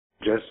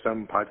Just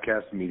Some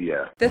Podcast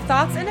Media. The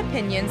thoughts and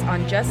opinions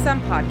on Just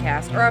Some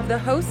Podcast are of the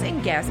hosts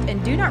and guests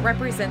and do not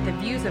represent the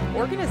views of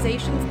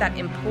organizations that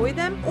employ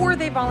them or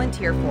they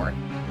volunteer for.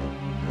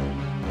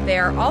 They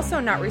are also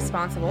not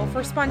responsible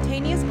for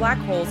spontaneous black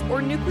holes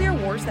or nuclear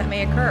wars that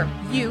may occur.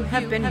 You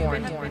have been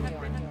warned.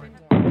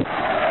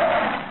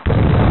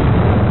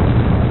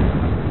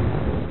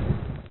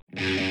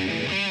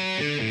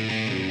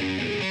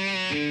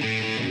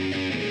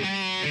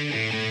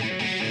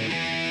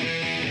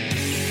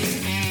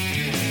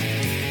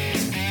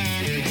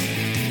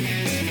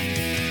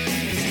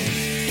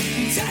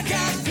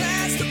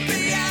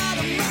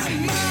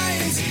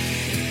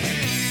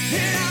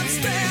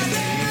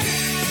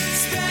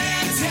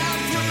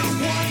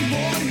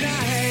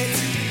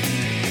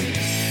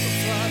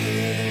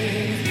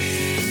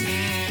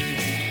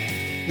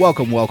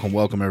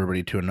 Welcome,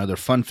 everybody, to another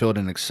fun-filled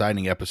and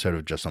exciting episode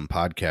of Just Some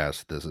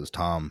Podcast. This is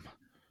Tom.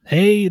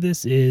 Hey,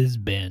 this is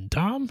Ben.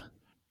 Tom,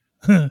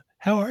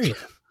 how are you?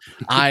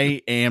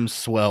 I am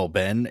swell,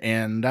 Ben,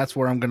 and that's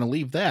where I'm going to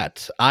leave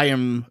that. I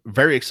am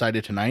very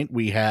excited tonight.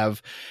 We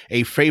have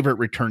a favorite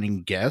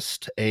returning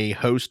guest, a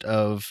host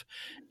of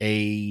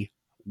a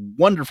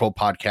wonderful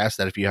podcast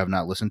that if you have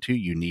not listened to,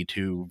 you need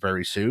to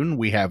very soon.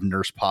 We have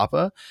Nurse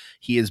Papa.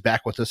 He is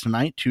back with us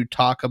tonight to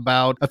talk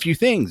about a few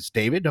things.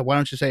 David, why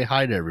don't you say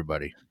hi to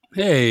everybody?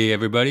 Hey,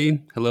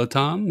 everybody. Hello,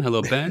 Tom.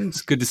 Hello, Ben.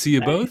 It's good to see you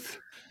both.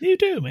 You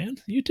too, man.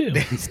 You too.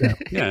 So.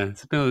 Yeah,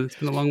 it's been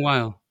a long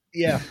while.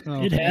 Yeah.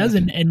 It has,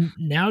 and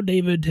now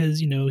David has,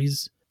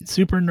 he's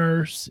super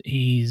nurse,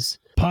 he's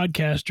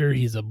podcaster,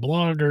 he's a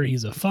blogger,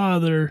 he's a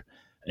father,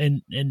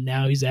 and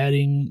now he's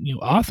adding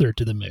author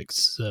to the mix.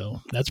 So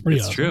that's pretty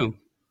awesome. It's true.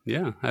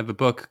 Yeah, I have a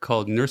book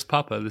called Nurse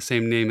Papa, the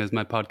same name as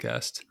my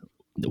podcast.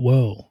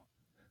 Whoa.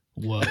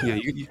 Yeah,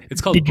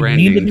 it's called Did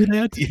branding. You mean to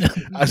do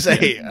that? I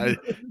say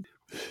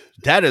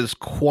that is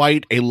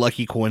quite a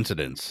lucky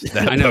coincidence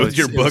that I know, both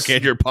your book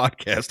and your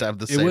podcast have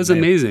the same. It was name.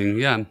 amazing,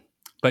 yeah.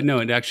 But no,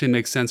 it actually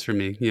makes sense for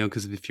me,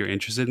 because if you're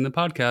interested in the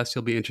podcast,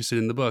 you'll be interested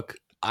in the book.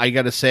 I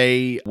got to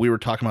say, we were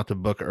talking about the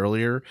book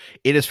earlier.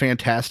 It is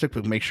fantastic,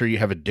 but make sure you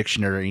have a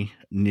dictionary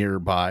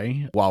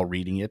nearby while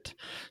reading it,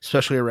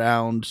 especially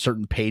around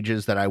certain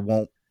pages that I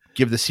won't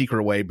give the secret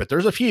away, but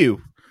there's a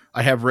few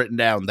I have written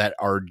down that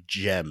are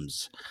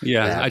gems.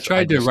 Yeah, I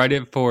tried to write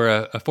it for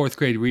a fourth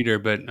grade reader,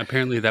 but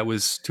apparently that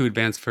was too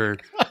advanced for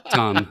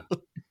Tom. Yeah.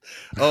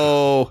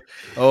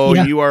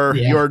 You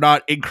are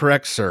not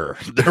incorrect, sir.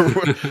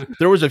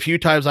 There was a few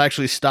times I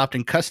actually stopped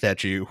and cussed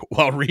at you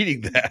while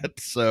reading that.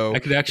 So I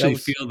could actually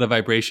feel the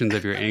vibrations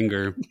of your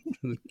anger.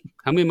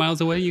 How many miles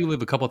away? You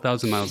live a couple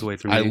thousand miles away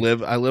from me. I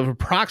live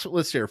approximately,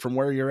 let's see, from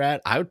where you're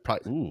at. I would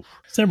probably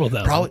several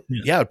thousand.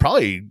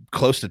 Probably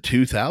close to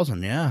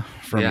 2,000. Yeah,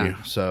 from you.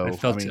 So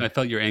I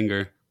felt your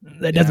anger.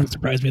 That doesn't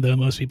surprise me, though.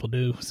 Most people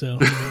do. So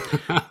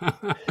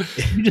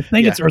you just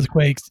think it's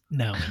earthquakes.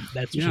 No,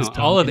 that's just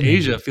all of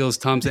Asia feels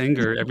Tom's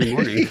anger every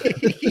morning.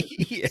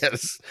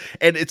 Yes,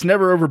 and it's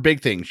never over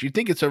big things. You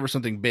think it's over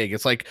something big.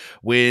 It's like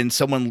when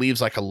someone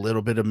leaves like a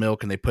little bit of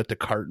milk and they put the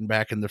carton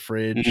back in the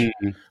fridge.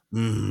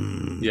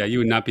 Yeah, you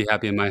would not be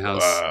happy in my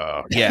house.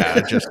 Oh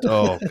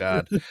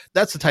God,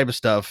 that's the type of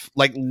stuff.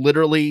 Like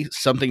literally,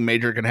 something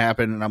major can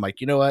happen, and I'm like,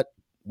 you know what?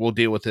 We'll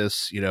deal with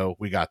this.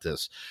 We got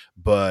this.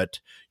 But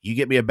you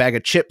get me a bag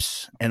of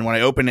chips, and when I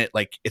open it,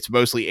 like it's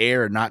mostly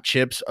air and not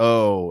chips.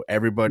 Oh,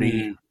 everybody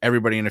in a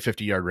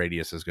 50-yard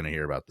radius is going to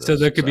hear about this. So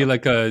there could be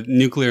like a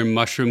nuclear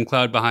mushroom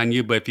cloud behind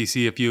you, but if you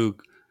see a few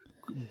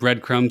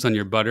breadcrumbs on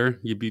your butter,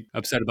 you'd be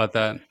upset about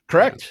that.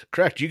 Correct.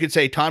 You could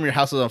say, Tom, your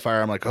house is on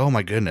fire. I'm like, oh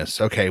my goodness.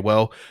 Okay,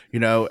 well,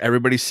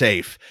 everybody's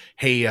safe.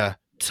 Hey,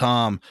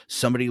 Tom,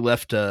 somebody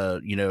left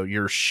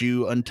your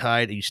shoe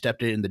untied and you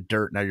stepped it in the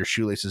dirt. Now your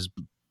shoelace is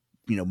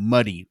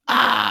muddy.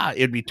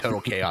 It'd be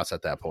total chaos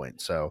at that point.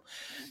 So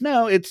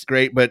no, it's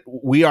great, but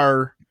we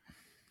are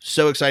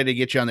so excited to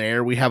get you on the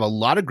air. We have a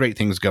lot of great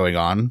things going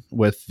on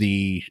with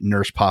the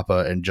Nurse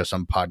Papa and Just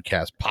Some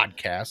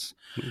podcasts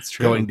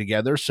going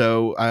together.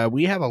 So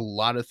we have a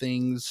lot of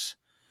things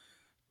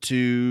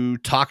to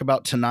talk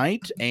about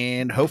tonight,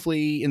 and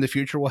hopefully in the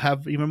future we'll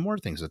have even more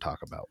things to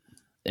talk about.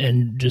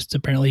 And just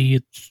apparently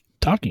it's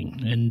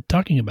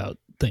talking about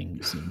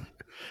things.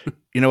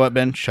 You know what,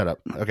 Ben? Shut up.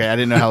 Okay, I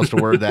didn't know how else to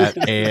word that,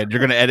 and you're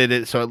going to edit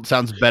it so it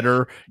sounds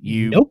better.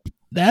 Nope,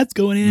 that's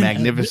going in.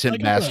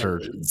 Magnificent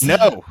bastard.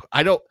 No,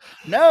 I don't.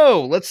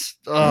 No, let's.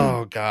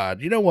 Oh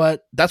God, you know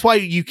what? That's why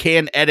you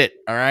can edit.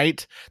 All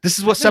right, this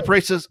is what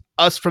separates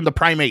us from the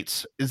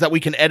primates: is that we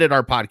can edit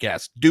our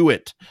podcast. Do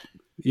it.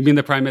 You mean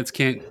the primates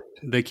can't?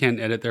 They can't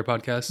edit their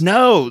podcast?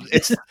 No,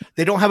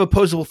 they don't have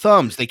opposable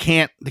thumbs. They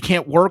can't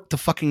work the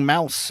fucking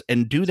mouse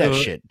and do that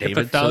shit, David.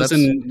 If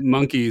 1,000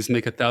 monkeys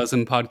make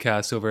 1,000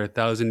 podcasts over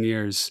 1,000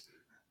 years,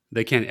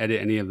 they can't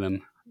edit any of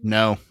them.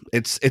 No,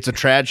 it's a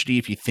tragedy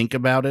if you think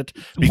about it,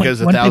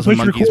 because 1,000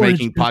 monkeys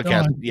making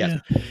podcasts. Yeah,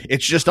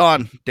 it's just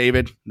on,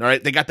 David. All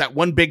right, they got that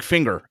one big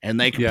finger, and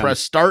they can press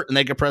start and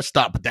they can press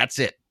stop, but that's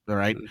it. All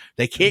right,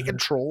 they can't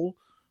control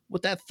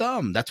with that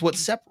thumb. That's what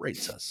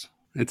separates us.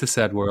 It's a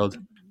sad world.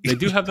 They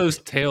do have those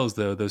tails,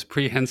 though, those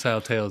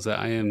prehensile tails that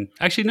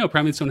actually, no,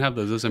 primates don't have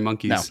those. Those are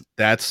monkeys.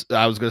 No,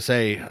 I was going to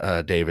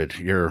say, David,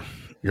 you're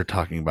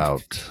talking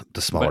about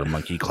the smaller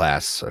monkey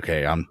class.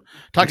 Okay. I'm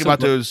talking about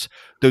those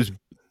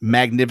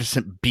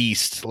magnificent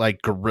beasts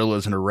like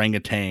gorillas and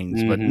orangutans.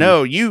 Mm-hmm. But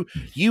no, you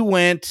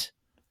went.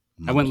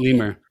 I went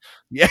lemur.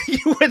 Yeah,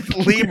 you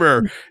went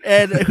lemur.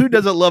 And who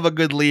doesn't love a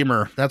good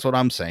lemur? That's what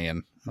I'm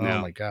saying. Oh,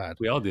 my God.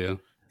 We all do.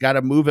 Got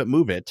to move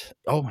it.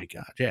 Oh, my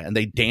God. Yeah. And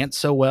they dance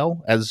so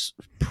well, as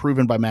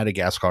proven by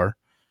Madagascar.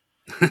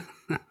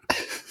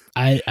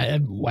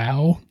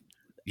 Wow.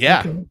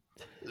 Yeah. Okay.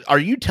 Are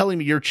you telling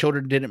me your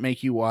children didn't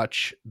make you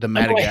watch the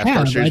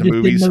Madagascar series of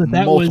movies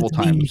multiple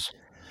times?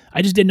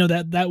 I just didn't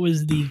know that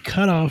was the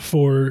cutoff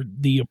for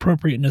the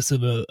appropriateness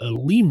of a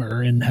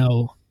lemur and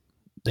how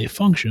they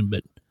function.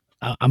 But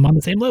I'm on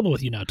the same level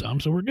with you now, Tom,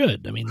 so we're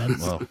good. I mean,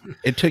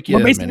 it took you.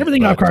 We're basing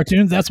everything off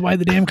cartoons. That's why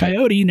the damn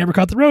coyote never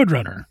caught the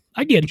Roadrunner.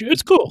 I get you.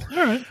 It's cool.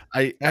 All right.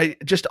 I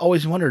just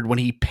always wondered when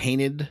he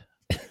painted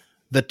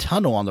the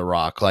tunnel on the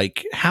rock,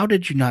 like, how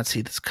did you not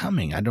see this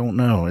coming? I don't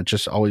know. It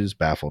just always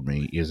baffled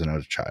me even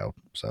as a child.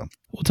 So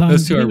Tom,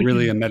 those two are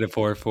really a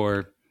metaphor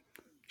for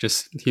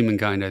just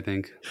humankind, I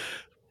think.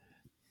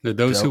 They're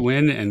those who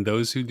win and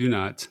those who do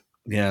not.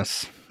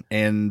 Yes.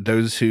 And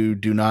those who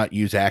do not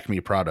use Acme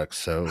products.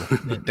 So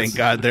thank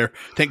God they're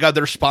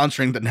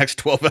sponsoring the next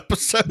 12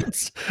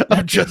 episodes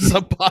of Just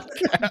Some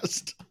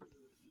Podcast.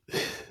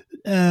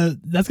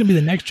 That's gonna be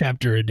the next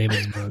chapter of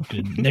David's book.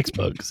 Next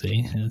book,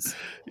 see?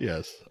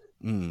 Yes.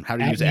 How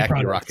to use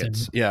Acme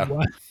rockets. Yeah.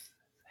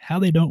 How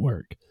they don't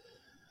work.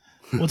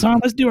 Well, Tom,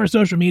 let's do our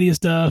social media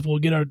stuff. We'll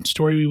get our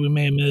story we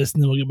may have missed,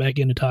 and then we'll get back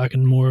into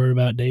talking more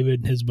about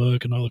David and his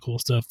book and all the cool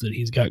stuff that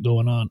he's got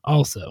going on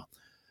also.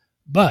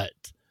 But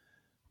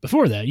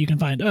before that, you can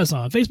find us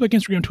on Facebook,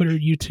 Instagram, Twitter,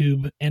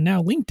 YouTube, and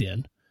now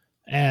LinkedIn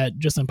at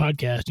Just Some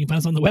Podcast. You can find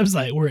us on the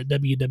website. We're at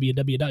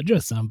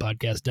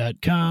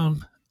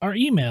www.justsomepodcast.com. Our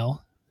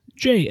email,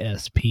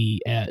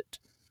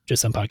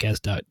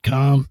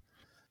 jsp@justsomepodcast.com.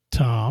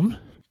 Tom.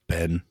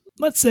 Ben.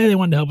 Let's say they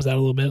wanted to help us out a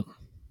little bit.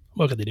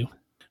 What could they do?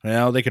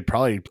 Well, they could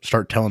probably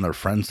start telling their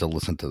friends to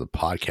listen to the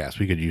podcast.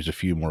 We could use a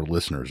few more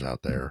listeners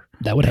out there.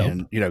 That would help.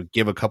 And,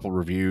 give a couple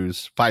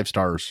reviews. 5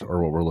 stars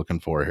are what we're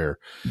looking for here.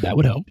 That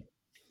would help.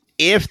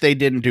 If they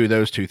didn't do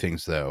those two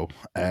things, though,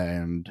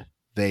 and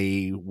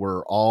they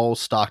were all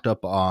stocked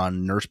up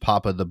on Nurse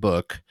Papa the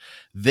book,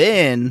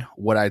 then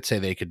what I'd say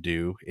they could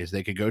do is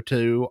they could go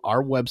to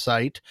our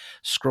website,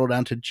 scroll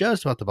down to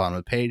just about the bottom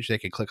of the page. They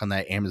could click on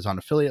that Amazon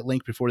affiliate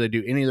link before they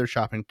do any of their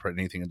shopping, put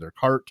anything in their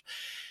cart.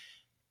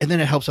 And then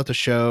it helps out the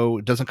show.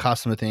 It doesn't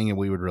cost them a thing, and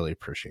we would really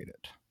appreciate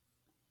it.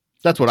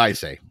 That's what I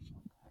say.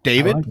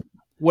 David,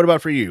 what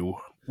about for you?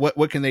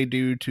 What can they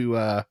do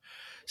to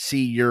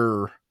see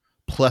your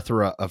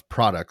plethora of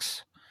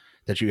products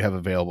that you have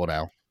available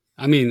now?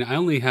 I mean, I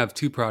only have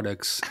 2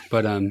 products,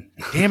 but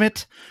damn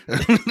it.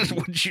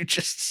 Would you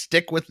just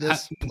stick with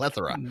this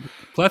plethora?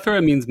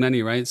 Plethora means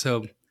many, right?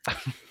 So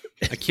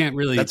I can't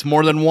really. That's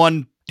more than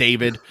one,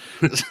 David.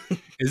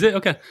 Is it?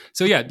 Okay.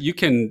 So yeah, you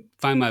can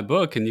find my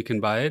book and you can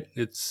buy it.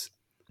 It's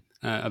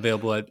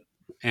available at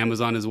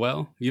Amazon as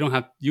well.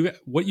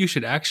 What you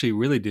should actually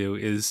really do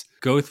is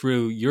go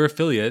through your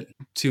affiliate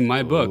to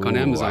my book on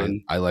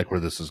Amazon. I like where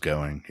this is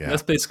going. Yeah.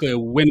 That's basically a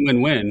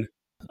win-win-win.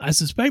 I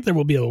suspect there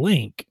will be a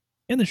link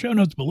in the show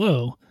notes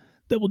below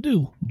that will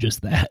do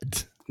just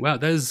that. Wow,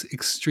 that is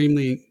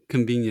extremely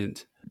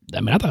convenient. I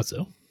mean, I thought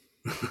so.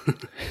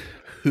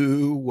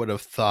 Who would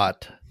have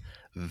thought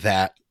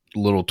that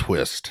little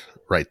twist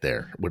right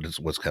there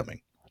was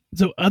coming?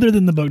 So other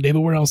than the book,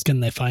 David, where else can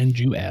they find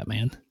you at,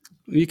 man?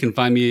 You can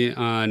find me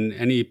on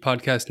any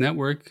podcast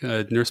network.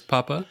 Nurse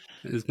Papa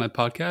is my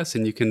podcast,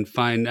 and you can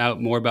find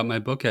out more about my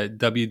book at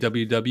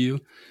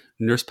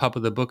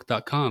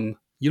www.nursepapathebook.com.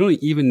 You don't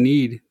even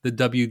need the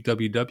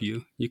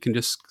www. You can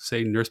just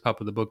say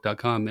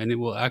nursepapathebook.com, and it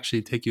will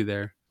actually take you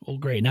there. Well,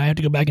 great. Now I have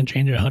to go back and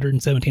change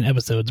 117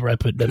 episodes where I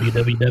put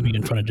www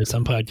in front of Just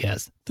Some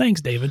Podcast.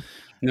 Thanks, David.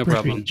 No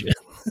problem.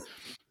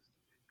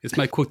 It's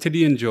my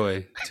quotidian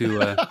joy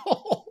to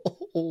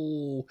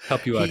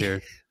help you out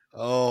here.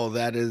 Oh,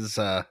 that is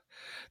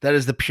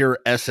the pure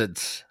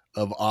essence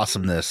of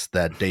awesomeness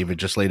that David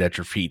just laid at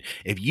your feet.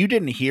 If you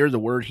didn't hear the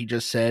word he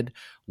just said,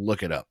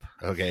 look it up,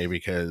 okay?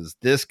 Because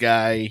this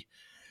guy,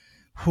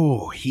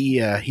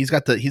 he's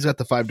got the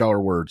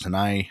 $5 words, and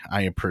I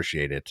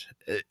appreciate it.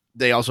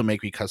 They also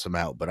make me cuss them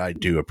out, but I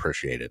do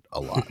appreciate it a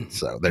lot.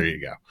 So there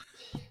you go.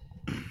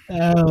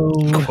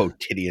 Oh,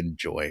 quotidian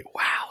joy.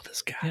 Wow,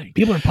 this guy. Yeah,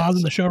 people are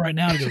pausing the show right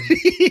now to go,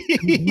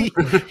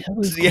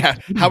 yeah.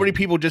 How many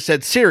people just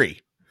said,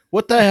 Siri,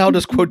 what the hell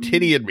does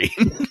quotidian mean?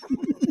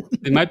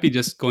 They might be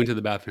just going to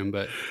the bathroom,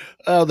 but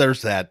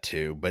there's that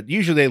too. But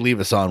usually they leave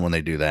us on when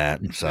they do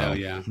that. So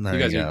yeah, you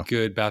guys are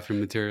good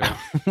bathroom material.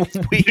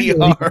 We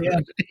are.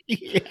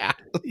 Yeah.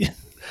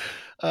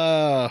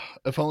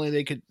 If only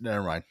they could.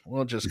 Never mind.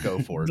 We'll just go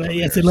for it.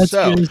 Let's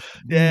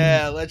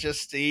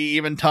just see.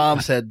 Even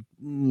Tom said,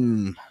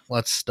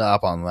 "Let's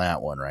stop on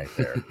that one right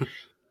there."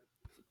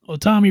 Well,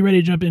 Tom, you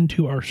ready to jump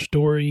into our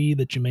story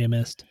that you may have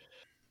missed?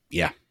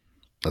 Yeah,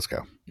 let's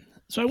go.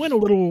 So I went a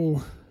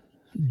little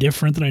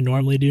different than I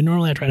normally do.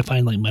 Normally I try to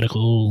find like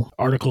medical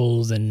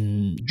articles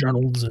and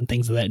journals and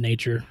things of that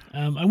nature.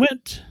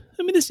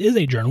 This is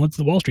a journal. It's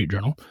the Wall Street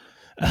Journal.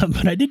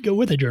 But I did go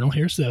with a journal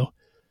here. So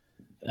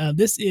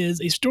this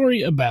is a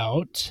story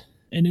about,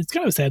 and it's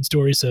kind of a sad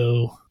story.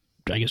 So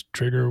I guess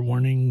trigger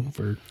warning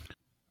for...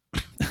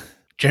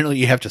 Generally,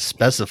 you have to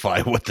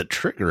specify what the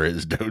trigger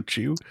is, don't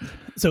you?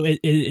 So it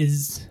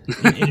is...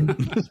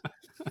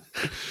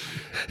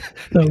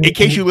 in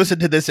case you listen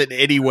to this in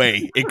any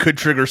way, it could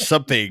trigger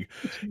something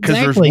because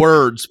Exactly. there's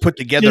words put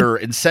together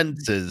in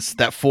sentences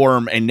that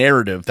form a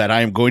narrative that I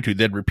am going to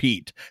then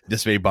repeat.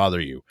 This may bother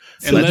you.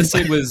 Unless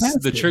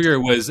the trigger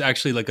was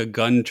actually like a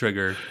gun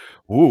trigger.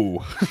 Ooh.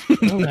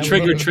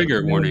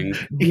 Trigger warning.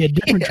 Be a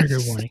different Yes. trigger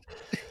warning.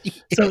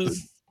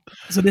 Yes.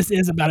 So this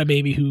is about a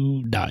baby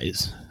who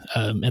dies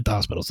at the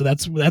hospital. So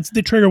that's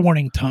the trigger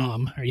warning.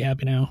 Tom, are you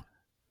happy now?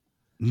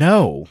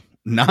 No,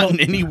 not in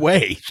any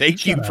way.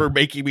 Thank you Shut for up.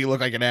 making me look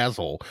like an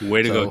asshole.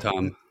 Way to go,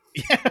 Tom.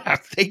 Yeah,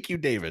 thank you,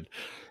 David.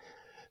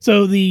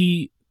 So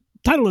the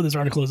title of this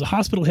article is "A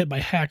Hospital Hit by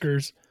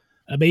Hackers,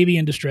 a Baby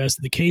in Distress,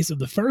 the Case of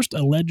the First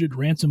Alleged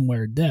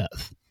Ransomware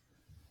Death."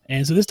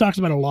 And so this talks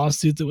about a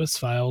lawsuit that was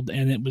filed,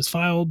 and it was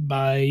filed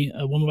by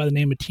a woman by the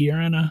name of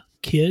Tiana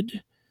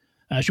Kidd.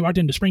 She walked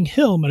into Spring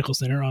Hill Medical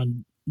Center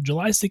on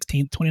July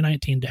 16th,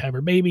 2019 to have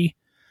her baby.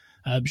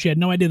 She had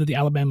no idea that the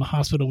Alabama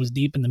hospital was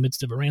deep in the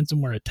midst of a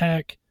ransomware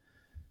attack.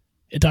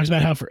 It talks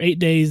about how for 8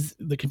 days,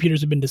 the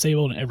computers have been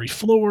disabled on every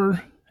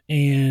floor.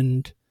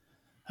 And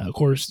of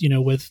course,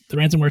 with the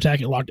ransomware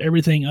attack, it locked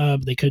everything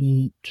up. They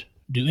couldn't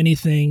do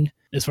anything.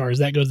 As far as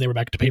that goes, they were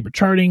back to paper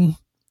charting.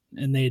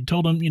 And they had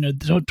told them,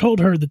 told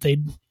her that they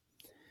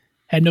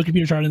had no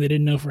computer charting. They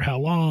didn't know for how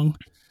long.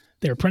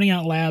 They were printing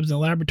out labs in the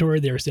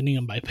laboratory. They were sending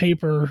them by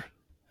paper.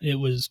 It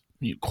was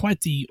quite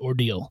the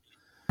ordeal.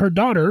 Her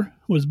daughter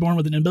was born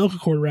with an umbilical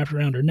cord wrapped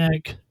around her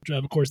neck.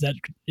 Of course, that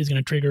is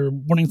going to trigger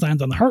warning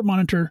signs on the heart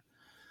monitor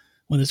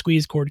when the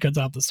squeeze cord cuts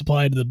off the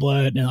supply to the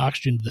blood and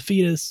oxygen to the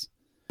fetus.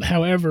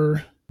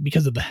 However,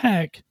 because of the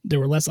hack, there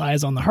were less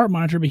eyes on the heart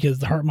monitor because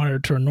the heart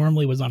monitor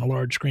normally was on a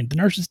large screen at the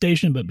nurse's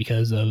station, but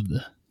because of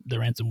the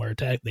ransomware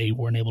attack, they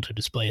weren't able to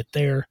display it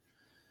there.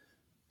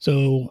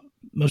 So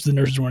most of the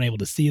nurses weren't able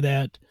to see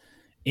that.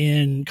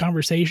 In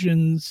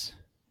conversations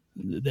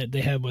that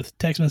they have with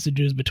text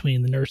messages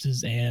between the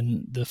nurses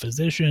and the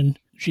physician,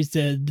 she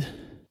said,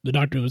 the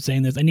doctor was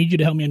saying this, "I need you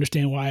to help me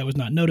understand why I was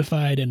not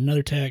notified." In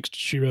another text,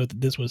 she wrote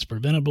that this was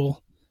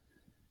preventable.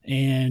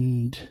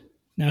 And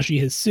now she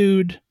has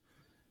sued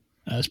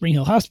Spring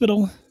Hill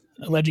Hospital,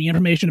 alleging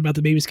information about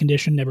the baby's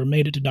condition never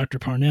made it to Dr.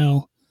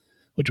 Parnell,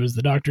 which was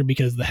the doctor,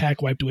 because the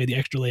hack wiped away the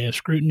extra layer of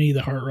scrutiny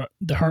the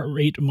heart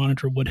rate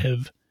monitor would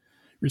have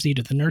received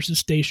at the nurse's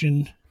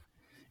station.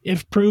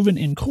 If proven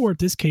in court,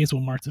 this case will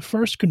mark the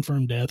first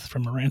confirmed death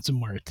from a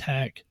ransomware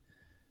attack.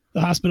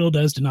 The hospital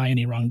does deny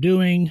any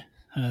wrongdoing.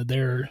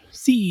 Their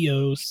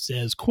CEO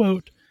says,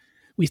 quote,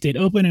 "We stayed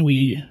open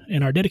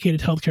and our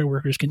dedicated healthcare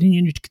workers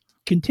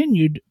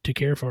continued to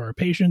care for our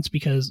patients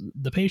because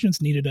the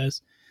patients needed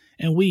us,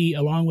 and we,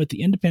 along with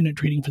the independent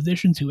treating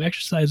physicians who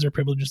exercise their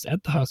privileges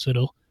at the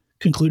hospital,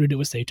 concluded it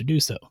was safe to do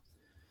so."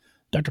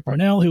 Dr.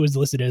 Parnell, who was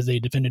listed as a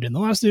defendant in the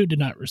lawsuit, did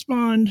not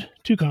respond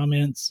to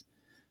comments.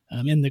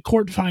 In the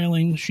court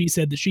filing, she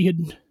said that she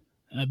had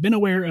been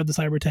aware of the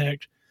cyber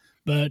attack,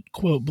 but,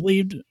 quote,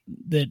 believed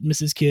that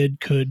Mrs.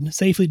 Kidd could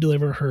safely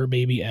deliver her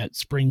baby at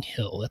Spring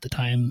Hill at the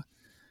time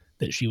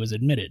that she was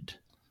admitted.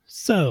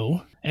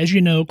 So, as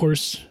you know, of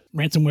course,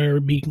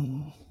 ransomware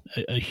being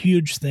a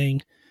huge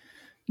thing.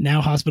 Now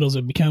hospitals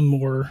have become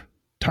more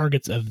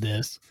targets of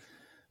this.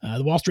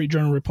 The Wall Street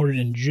Journal reported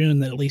in June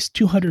that at least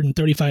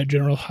 235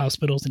 general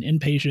hospitals and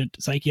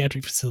inpatient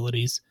psychiatric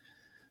facilities,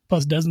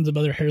 plus dozens of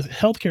other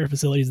healthcare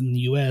facilities in the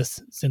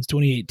U.S. since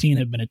 2018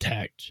 have been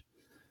attacked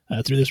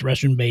through this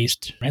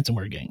Russian-based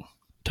ransomware gang.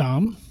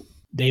 Tom,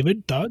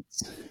 David,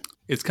 thoughts?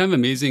 It's kind of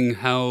amazing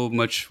how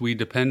much we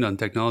depend on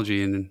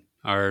technology in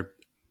our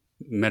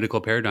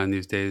medical paradigm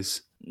these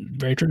days.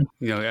 Very true.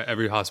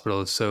 Every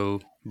hospital is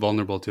so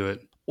vulnerable to it.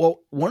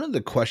 Well, one of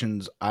the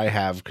questions I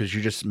have, because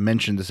you just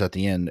mentioned this at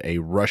the end, a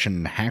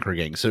Russian hacker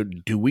gang. So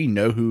do we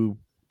know who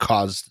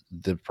caused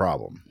the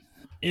problem?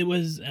 It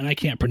was, and I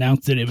can't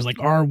pronounce it, it was like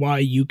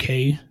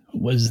RYUK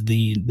was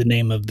the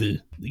name of the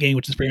gang,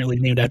 which is apparently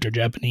named after a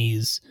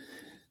Japanese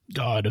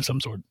god of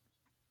some sort.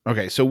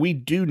 Okay, so we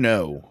do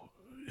know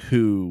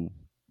who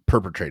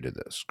perpetrated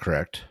this,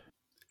 correct?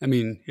 I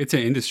mean, it's an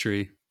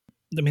industry.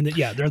 I mean,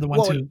 yeah, they're the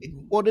ones who...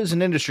 Well, it is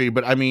an industry,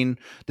 but I mean,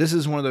 this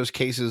is one of those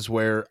cases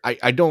where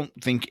I don't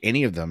think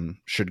any of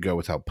them should go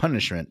without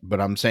punishment, but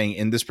I'm saying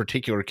in this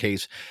particular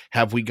case,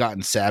 have we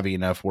gotten savvy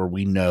enough where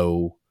we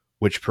know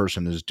which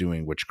person is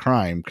doing which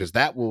crime? Because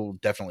that will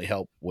definitely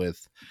help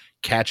with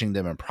catching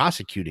them and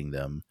prosecuting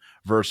them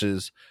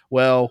versus,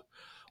 well,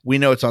 we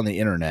know it's on the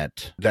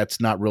internet.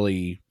 That's not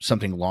really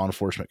something law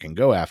enforcement can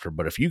go after.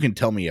 But if you can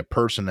tell me a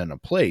person and a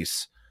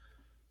place,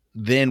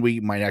 then we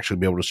might actually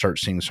be able to start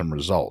seeing some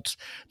results.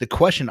 The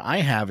question I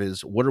have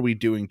is, what are we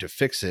doing to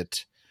fix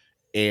it?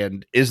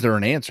 And is there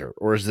an answer,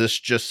 or is this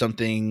just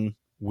something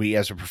we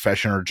as a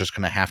profession are just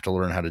going to have to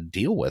learn how to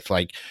deal with?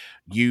 Like,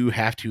 you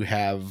have to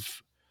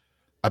have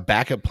a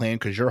backup plan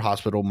because your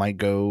hospital might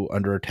go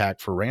under attack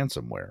for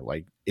ransomware.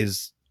 Like,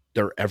 is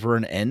there ever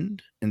an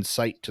end in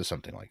sight to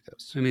something like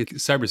this? I mean,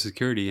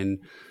 cybersecurity, and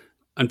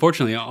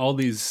unfortunately, all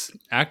these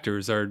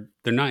actors they're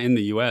not in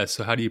the U.S.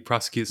 So how do you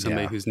prosecute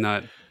somebody who's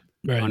not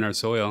on our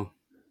soil?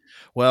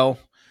 Well,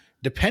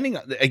 depending,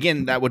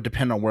 again, that would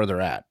depend on where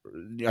they're at.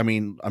 I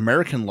mean,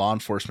 American law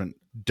enforcement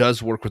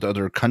does work with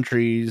other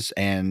countries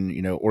and,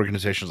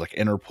 organizations like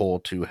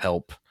Interpol to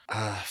help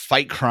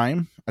fight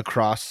crime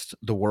across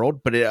the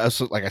world. But it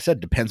also, like I said,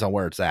 depends on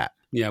where it's at.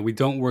 Yeah, we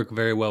don't work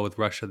very well with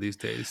Russia these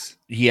days.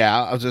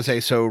 Yeah, I was going to say,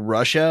 so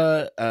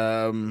Russia,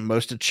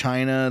 most of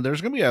China,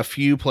 there's going to be a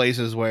few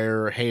places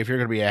where, hey, if you're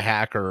going to be a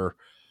hacker,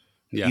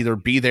 either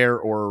be there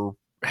or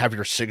have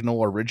your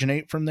signal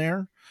originate from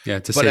there. Yeah,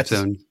 it's a safe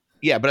zone.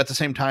 Yeah, but at the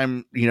same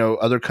time,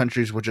 other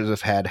countries which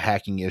have had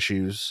hacking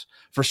issues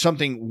for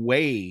something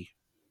way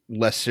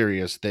less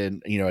serious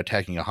than,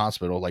 attacking a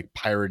hospital, like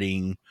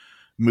pirating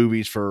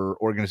movies for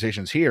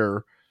organizations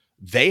here,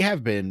 they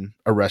have been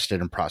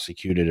arrested and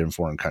prosecuted in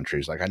foreign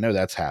countries. Like, I know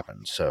that's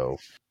happened. So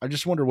I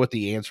just wonder what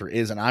the answer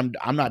is. And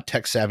I'm not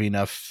tech savvy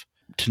enough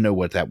to know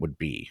what that would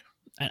be.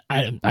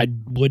 I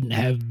wouldn't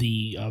have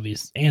the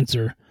obvious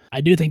answer. I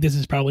do think this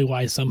is probably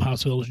why some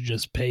hospitals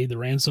just pay the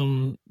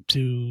ransom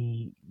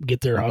to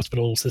get their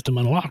hospital system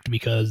unlocked,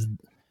 because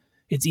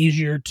it's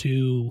easier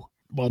to,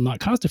 well, not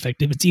cost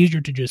effective. It's easier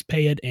to just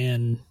pay it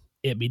and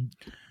it be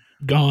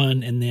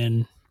gone and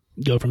then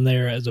go from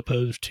there, as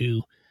opposed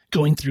to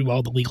going through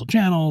all the legal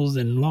channels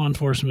and law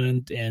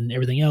enforcement and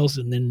everything else.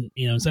 And then,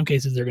 in some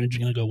cases they're going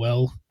to go,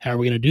 well, how are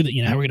we going to do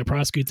that? How are we going to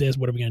prosecute this?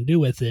 What are we going to do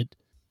with it?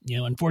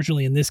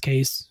 Unfortunately, in this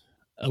case,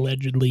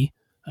 allegedly,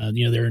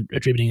 they're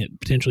attributing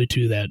it potentially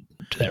to that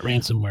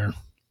ransomware.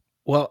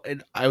 Well,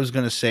 and I was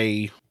going to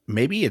say,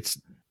 maybe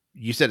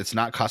you said it's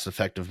not cost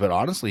effective, but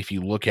honestly, if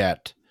you look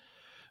at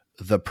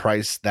the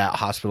price that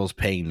hospitals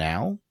pay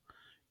now,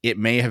 it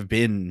may have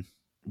been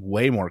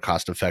way more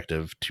cost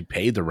effective to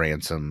pay the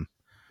ransom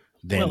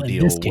than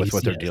deal with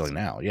what they're dealing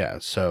now. Yeah.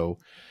 So,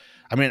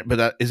 I mean,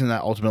 but isn't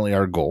that ultimately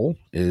our goal,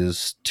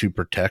 is to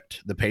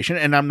protect the patient?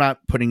 And I'm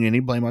not putting any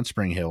blame on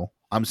Spring Hill.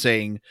 I'm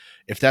saying,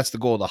 if that's the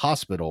goal of the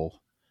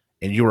hospital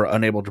and you are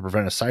unable to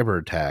prevent a cyber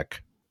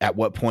attack, at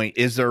what point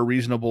is there a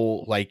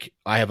reasonable, like,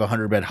 I have a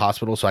 100-bed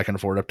hospital, so I can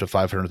afford up to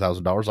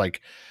 $500,000?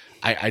 Like,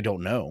 I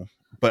don't know.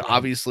 But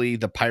obviously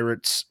the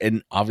pirates,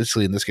 and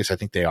obviously in this case, I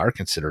think they are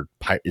considered,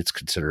 it's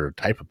considered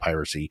a type of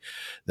piracy,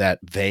 that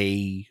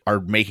they are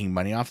making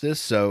money off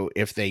this. So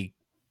if they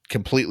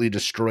completely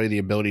destroy the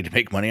ability to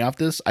make money off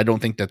this, I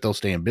don't think that they'll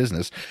stay in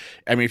business.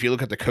 I mean, if you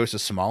look at the coast of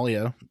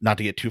Somalia, not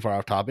to get too far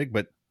off topic,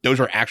 but those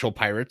are actual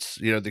pirates,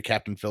 the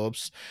Captain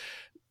Phillips.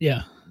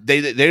 Yeah.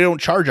 They don't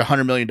charge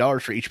 $100 million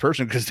for each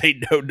person because they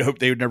don't know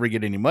they would never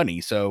get any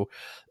money. So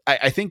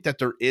I think that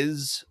there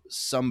is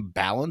some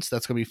balance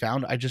that's going to be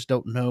found. I just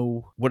don't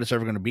know what it's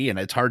ever going to be, and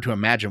it's hard to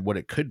imagine what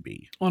it could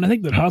be. Well, and I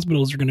think that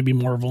hospitals are going to be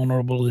more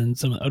vulnerable than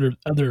some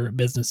other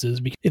businesses,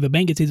 because if a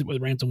bank gets hit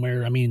with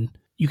ransomware, I mean,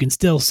 you can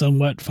still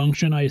somewhat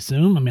function, I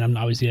assume. I mean,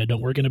 I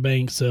don't work in a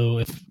bank, so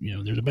if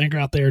there's a banker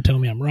out there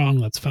telling me I'm wrong,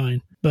 that's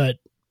fine. But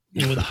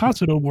with a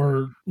hospital,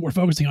 we're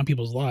focusing on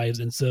people's lives,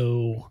 and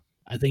so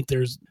I think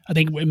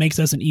it makes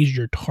us an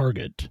easier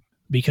target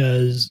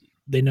because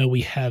they know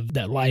we have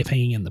that life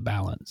hanging in the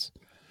balance.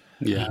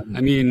 Yeah.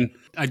 I mean,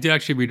 I did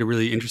actually read a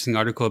really interesting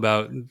article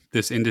about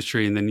this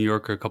industry in the New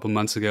Yorker a couple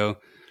months ago.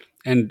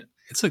 And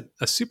it's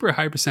a super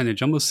high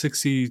percentage, almost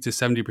 60 to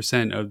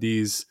 70% of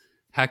these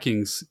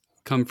hackings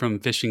come from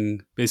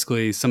phishing.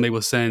 Basically, somebody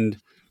will send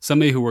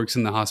somebody who works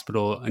in the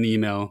hospital an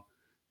email,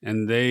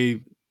 and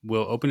they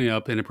will open it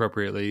up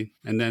inappropriately,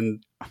 and then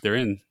they're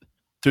in.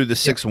 Through the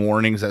 6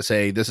 warnings that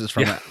say this is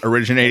from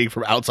originating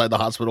from outside the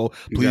hospital.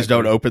 Please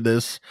don't open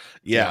this.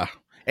 Yeah.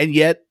 And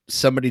yet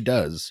somebody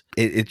does.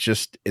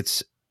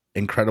 It's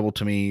incredible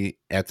to me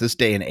at this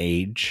day and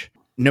age,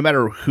 no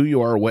matter who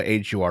you are, what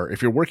age you are,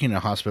 if you're working in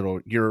a hospital,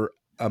 you're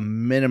a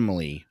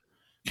minimally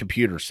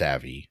computer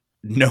savvy.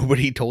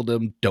 Nobody told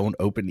them don't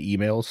open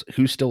emails.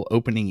 Who's still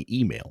opening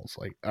emails?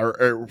 Like,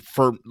 or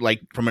for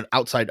like from an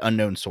outside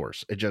unknown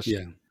source? It just,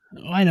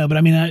 I know, but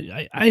I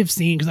mean, I've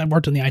seen, because I've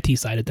worked on the IT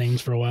side of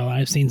things for a while,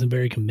 I've seen some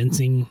very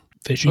convincing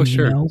phishing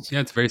emails. Yeah,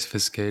 it's very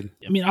sophisticated.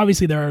 I mean,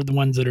 obviously there are the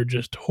ones that are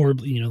just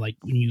horribly, like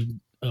when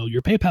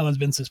your PayPal has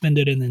been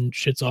suspended and then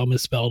shit's all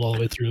misspelled all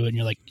the way through, and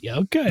you're like, yeah,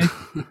 okay.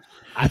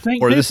 I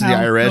think, or PayPal, this is the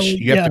IRS.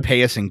 You have to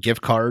pay us in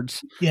gift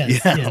cards. Yes,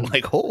 yeah.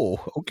 Like, oh,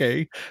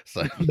 okay.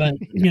 So. But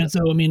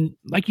so I mean,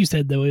 like you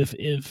said though, if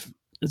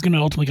it's going to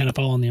ultimately kind of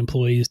fall on the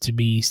employees to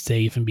be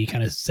safe and be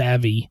kind of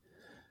savvy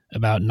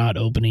about not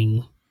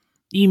opening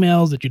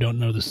emails that you don't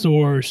know the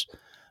source.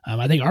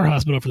 I think our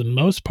hospital, for the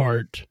most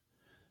part,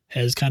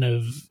 has kind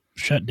of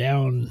shut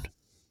down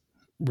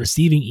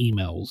receiving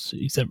emails,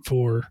 except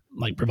for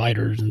like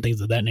providers and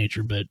things of that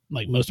nature. But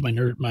like most of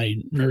my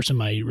nurse and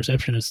my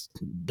receptionist,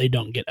 they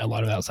don't get a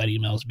lot of outside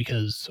emails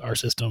because our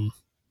system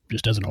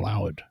just doesn't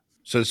allow it.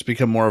 So it's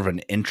become more of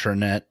an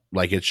intranet,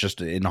 like it's just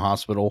in the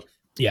hospital.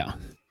 Yeah.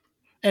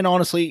 And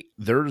honestly,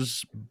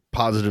 there's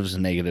positives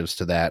and negatives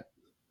to that.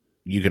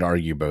 You could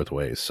argue both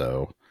ways.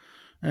 So,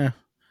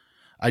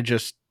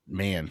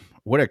 man,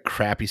 what a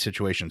crappy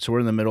situation. So we're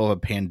in the middle of a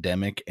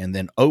pandemic, and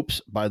then,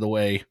 oops, by the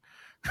way,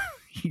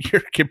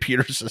 your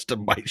computer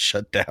system might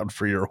shut down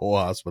for your whole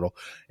hospital.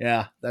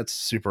 Yeah, that's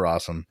super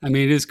awesome. I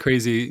mean, it is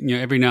crazy. You know,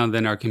 every now and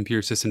then our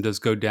computer system does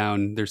go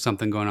down. There's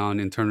something going on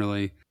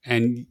internally,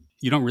 and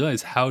you don't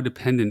realize how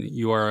dependent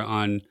you are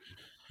on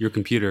your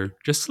computer.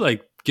 Just to,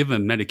 like, give a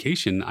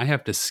medication, I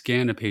have to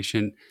scan a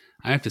patient.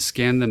 I have to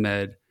scan the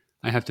med.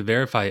 I have to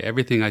verify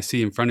everything I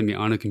see in front of me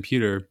on a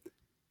computer.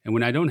 And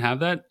when I don't have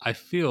that, I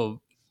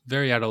feel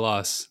very at a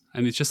loss. I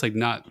mean, it's just like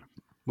not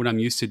what I'm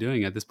used to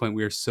doing at this point.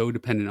 We are so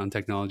dependent on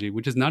technology,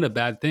 which is not a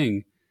bad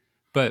thing,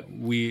 but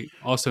we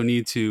also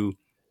need to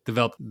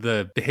develop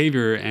the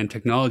behavior and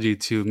technology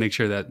to make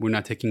sure that we're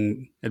not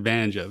taking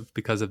advantage of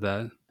because of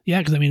that. Yeah,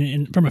 because I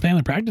mean, from a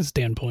family practice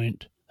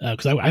standpoint,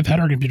 because I've had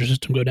our computer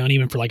system go down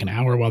even for like an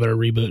hour while they're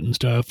rebooting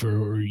stuff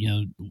or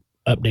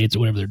updates or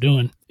whatever they're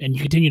doing, and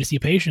you continue to see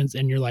patients,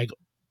 and you're like,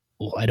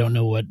 well, I don't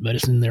know what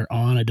medicine they're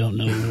on. I don't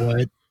know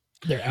what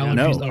their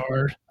allergies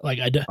are. Like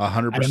 100%.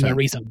 I don't know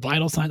recent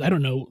vital signs. I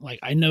don't know. Like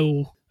I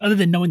know other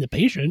than knowing the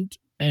patient,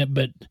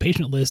 but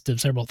patient list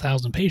of several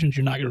thousand patients,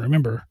 you're not going to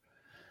remember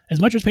as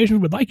much as patients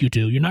would like you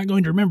to. You're not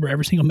going to remember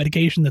every single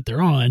medication that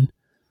they're on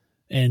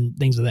and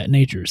things of that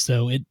nature.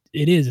 So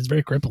it's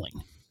very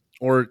crippling.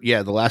 Or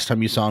the last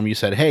time you saw them, you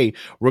said, hey,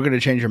 we're going to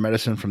change your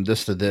medicine from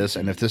this to this.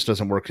 And if this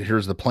doesn't work,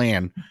 here's the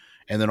plan.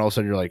 And then all of a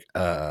sudden you're like,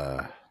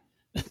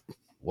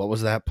 what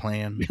was that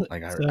plan?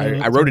 Like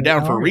I wrote it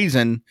down for a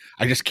reason.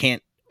 I just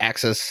can't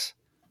access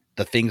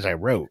the things I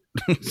wrote.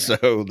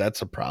 So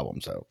that's a problem.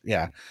 So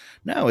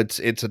no, it's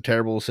a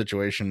terrible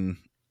situation,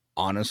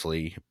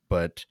 honestly.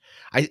 But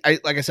I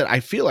like I said, I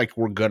feel like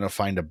we're going to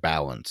find a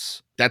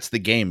balance. That's the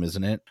game,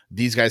 isn't it?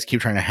 These guys keep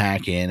trying to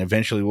hack in.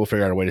 Eventually we'll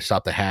figure out a way to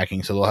stop the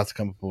hacking. So they'll have to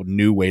come up with a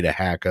new way to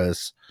hack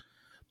us.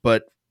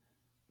 But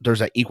there's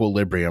that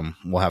equilibrium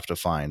we'll have to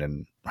find.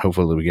 And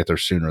hopefully we get there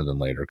sooner than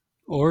later.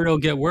 Or it'll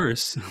get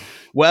worse.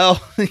 Well,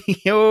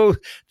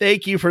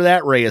 thank you for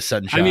that ray of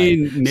sunshine. I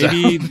mean,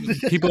 maybe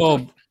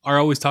people are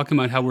always talking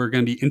about how we're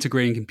going to be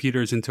integrating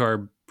computers into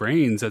our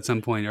brains at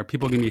some point. Are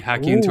people going to be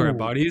hacking into our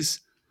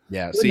bodies?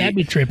 Yeah. Wouldn't that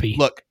be trippy?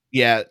 Look,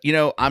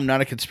 I'm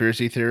not a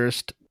conspiracy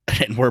theorist,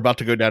 and we're about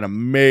to go down a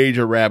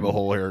major rabbit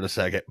hole here in a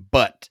second.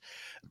 But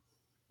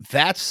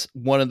that's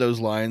one of those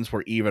lines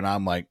where even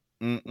I'm like,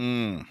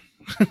 no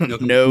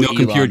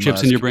computer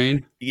chips in your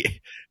brain.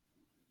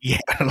 Yeah,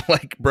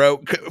 like,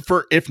 bro,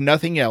 for if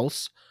nothing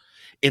else,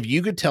 if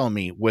you could tell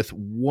me with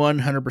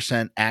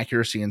 100%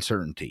 accuracy and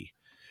certainty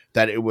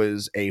that it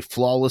was a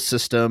flawless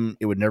system,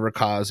 it would never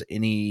cause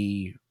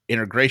any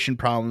integration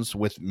problems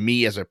with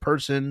me as a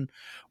person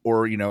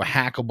or,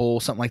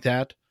 hackable, something like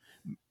that,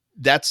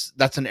 that's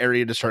an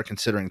area to start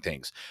considering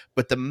things.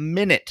 But the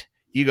minute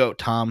you go,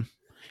 Tom,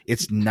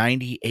 it's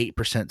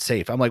 98%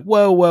 safe, I'm like,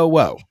 whoa.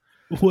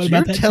 What so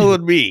about you're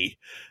telling me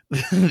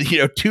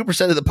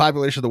 2% of the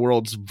population of the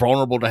world is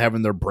vulnerable to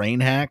having their brain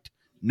hacked?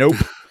 Nope.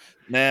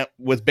 Nah,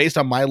 based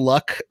on my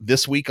luck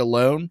this week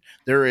alone,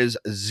 there is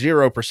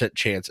 0%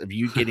 chance of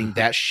you getting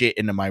that shit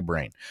into my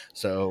brain.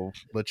 So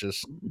let's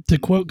just, to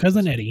quote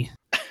Cousin Eddie,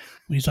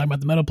 when he's talking about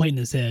the metal plate in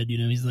his head,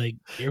 he's like,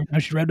 every time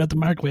she revved up the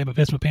microwave, I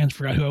pissed my pants,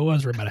 forgot who I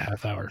was for about a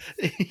half hour.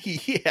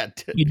 Yeah.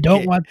 You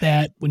don't want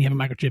that when you have a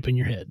microchip in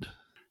your head.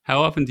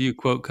 How often do you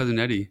quote Cousin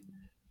Eddie?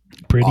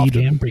 Pretty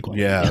often. Damn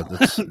frequently. Yeah,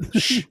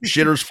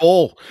 shitter's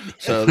full.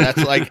 So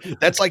that's like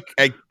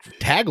a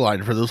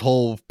tagline for this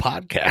whole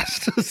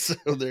podcast.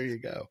 So there you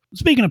go.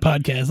 Speaking of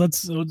podcasts,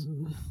 let's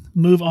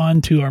move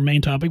on to our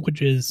main topic,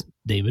 which is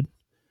David.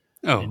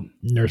 Oh,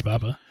 Nurse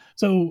Papa.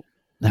 So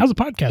how's the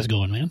podcast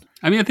going, man?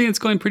 I mean, I think it's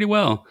going pretty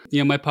well.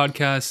 My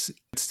podcast,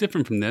 it's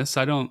different from this.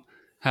 I don't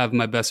have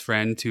my best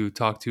friend to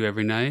talk to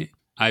every night.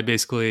 I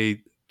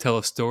basically tell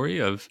a story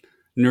of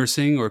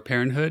nursing or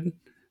parenthood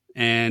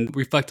and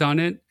reflect on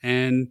it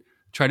and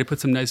try to put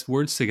some nice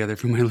words together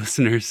for my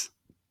listeners.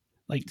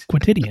 Like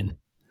quotidian.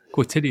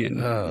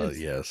 Oh,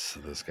 yes,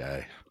 this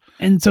guy.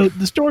 And so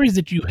the stories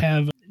that you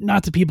have,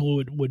 not that people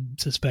would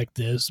suspect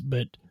this,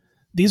 but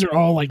these are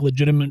all like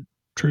legitimate,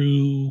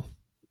 true,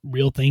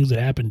 real things that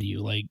happened to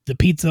you. Like the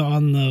pizza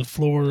on the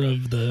floor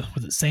of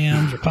was it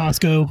Sam's or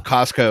Costco?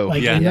 Costco.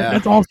 Like, yeah.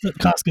 That's all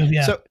Costco.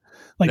 Yeah. So,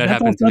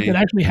 that's all stuff that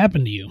actually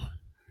happened to you.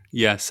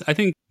 Yes. I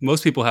think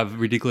most people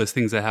have ridiculous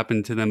things that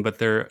happen to them, but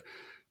they're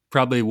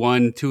probably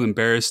too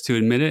embarrassed to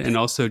admit it and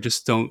also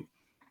just don't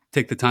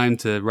take the time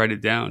to write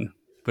it down.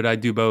 But I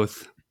do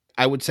both.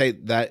 I would say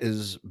that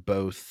is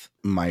both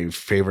my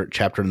favorite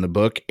chapter in the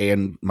book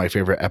and my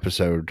favorite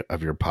episode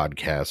of your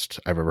podcast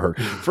I've ever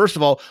heard. First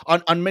of all,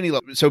 on many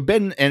levels. So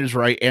Ben is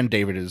right and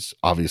David is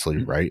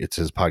obviously right. It's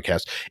his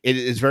podcast. It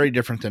is very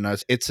different than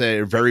us. It's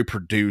a very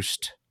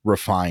produced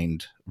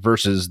refined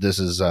versus this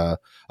is a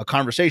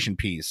conversation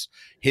piece.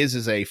 His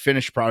is a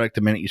finished product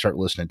the minute you start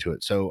listening to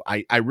it. So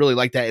I really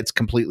like that. It's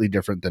completely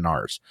different than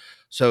ours.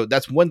 So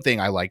that's one thing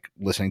I like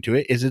listening to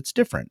it, is it's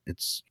different.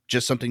 It's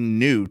just something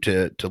new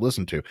to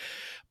listen to.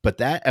 But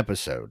that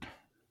episode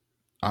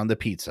on the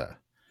pizza,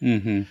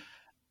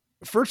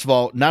 first of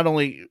all, not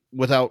only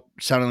without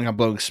sounding like I'm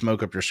blowing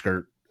smoke up your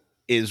skirt,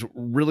 is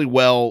really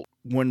well,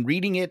 when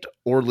reading it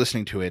or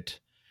listening to it,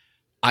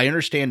 I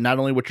understand not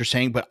only what you're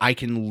saying, but I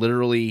can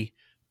literally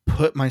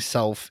put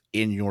myself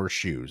in your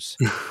shoes.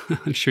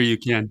 I'm sure you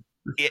can.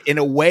 In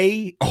a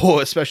way,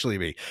 especially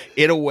me,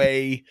 in a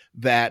way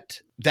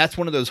that's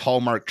one of those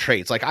hallmark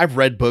traits. Like, I've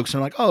read books and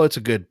I'm like, oh, it's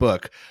a good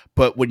book.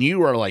 But when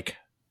you are like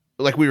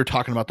we were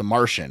talking about The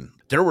Martian,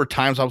 there were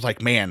times I was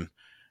like, man,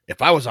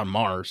 if I was on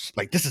Mars,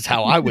 like, this is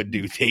how I would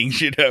do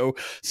things, you know?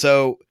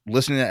 So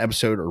listening to that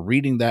episode or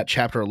reading that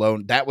chapter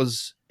alone,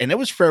 and it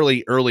was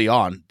fairly early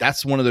on.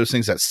 That's one of those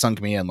things that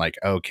sunk me in, like,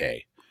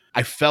 okay,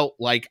 I felt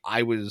like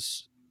I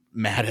was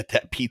mad at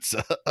that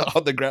pizza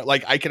on the ground.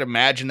 Like, I can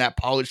imagine that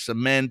polished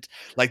cement,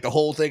 like the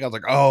whole thing. I was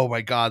like, oh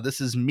my God,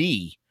 this is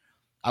me.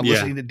 I'm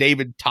listening to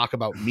David talk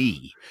about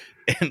me.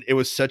 And it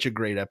was such a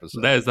great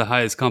episode. That is the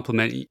highest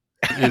compliment.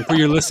 And for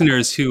your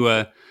listeners who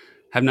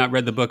have not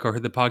read the book or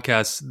heard the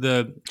podcast,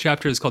 the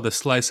chapter is called The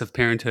Slice of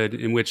Parenthood,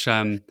 in which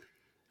I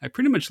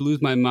pretty much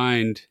lose my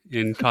mind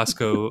in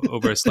Costco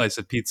over a slice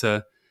of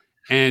pizza.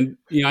 And,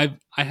 you know,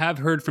 I have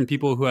heard from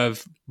people who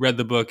have read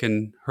the book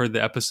and heard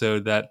the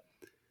episode that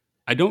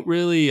I don't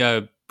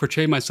really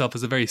portray myself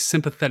as a very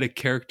sympathetic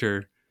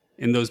character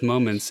in those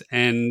moments.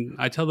 And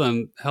I tell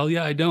them, hell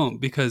yeah, I don't,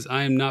 because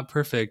I am not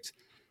perfect.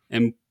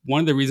 And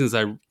one of the reasons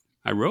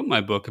I wrote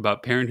my book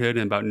about parenthood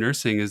and about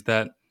nursing is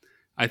that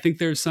I think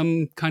there's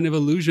some kind of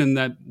illusion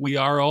that we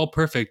are all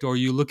perfect, or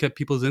you look at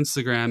people's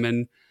Instagram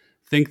and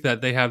think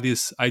that they have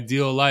this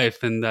ideal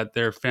life and that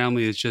their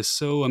family is just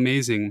so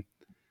amazing.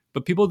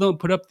 But people don't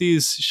put up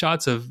these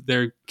shots of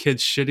their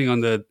kids shitting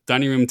on the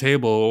dining room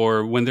table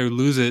or when they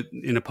lose it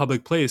in a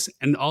public place.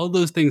 And all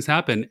those things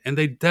happen, and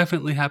they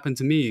definitely happen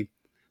to me.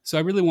 So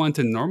I really want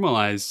to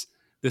normalize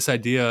this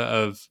idea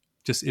of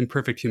just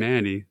imperfect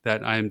humanity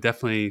that I am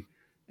definitely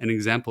an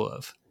example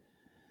of.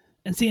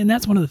 And see, and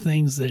that's one of the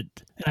things that,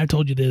 and I've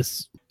told you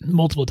this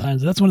multiple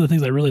times, that's one of the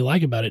things I really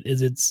like about it,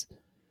 is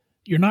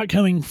you're not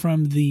coming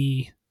from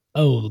the,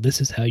 oh, this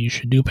is how you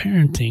should do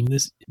parenting.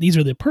 These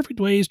are the perfect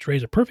ways to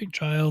raise a perfect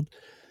child.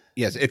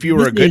 Yes, if you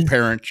were a good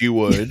parent, you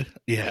would.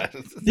 Yeah.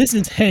 This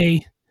is,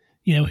 hey,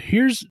 you know,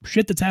 here's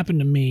shit that's happened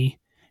to me.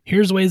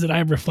 Here's ways that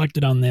I've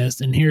reflected on this,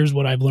 and here's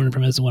what I've learned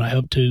from this, and what I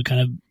hope to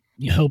kind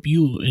of help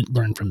you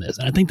learn from this.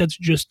 And I think that's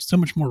just so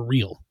much more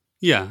real.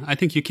 Yeah, I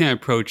think you can't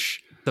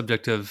approach the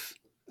subject of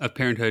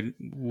parenthood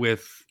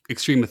with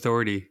extreme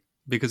authority,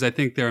 because I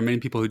think there are many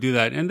people who do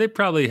that, and they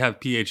probably have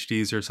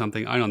PhDs or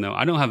something. I don't know.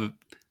 I don't have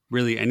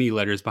really any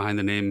letters behind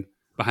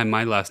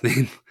my last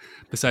name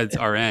besides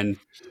RN.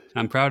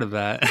 I'm proud of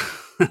that.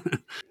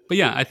 But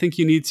yeah, I think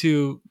you need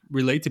to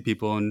relate to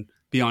people and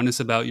be honest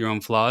about your own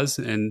flaws,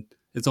 and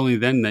it's only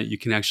then that you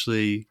can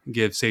actually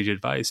give sage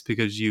advice,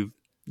 because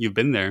you've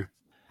been there.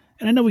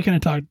 And I know we kind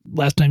of talked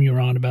last time you were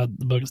on about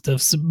the book and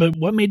stuff, but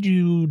what made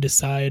you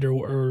decide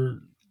or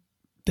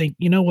think,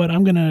 you know what,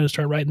 I'm going to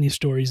start writing these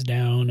stories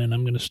down, and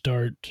I'm going to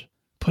start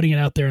putting it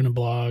out there in a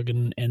blog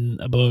and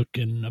a book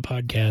and a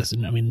podcast?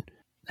 And I mean,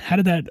 how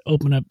did that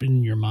open up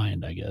in your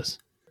mind, I guess?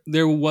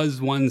 There was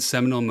one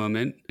seminal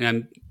moment,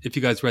 and if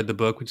you guys read the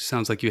book, which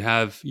sounds like you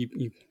have,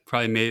 you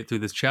probably made it through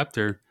this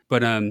chapter,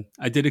 but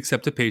I did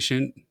accept a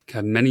patient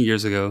many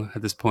years ago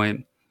at this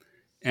point,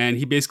 and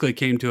he basically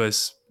came to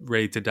us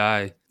ready to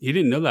die. He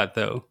didn't know that,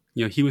 though.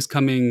 You know, he was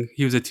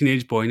a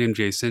teenage boy named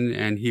Jason,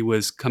 and he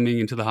was coming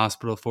into the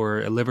hospital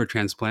for a liver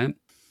transplant.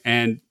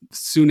 And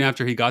soon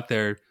after he got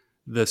there,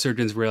 the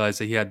surgeons realized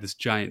that he had this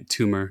giant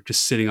tumor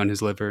just sitting on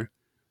his liver.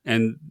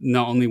 And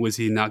not only was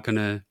he not going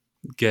to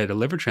get a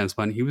liver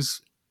transplant, he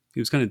was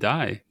going to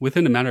die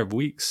within a matter of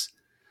weeks.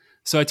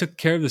 So I took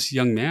care of this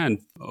young man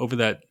over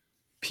that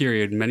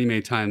period many,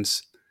 many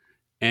times.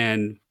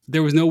 And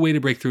there was no way to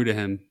break through to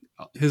him.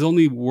 His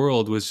only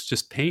world was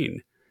just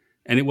pain.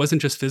 And it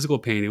wasn't just physical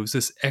pain. It was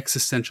this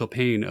existential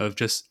pain of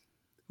just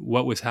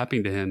what was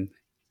happening to him.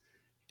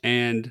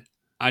 And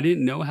I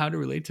didn't know how to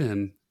relate to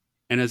him.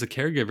 And as a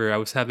caregiver, I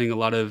was having a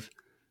lot of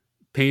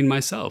pain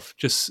myself,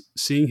 just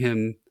seeing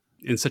him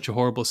in such a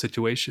horrible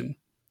situation.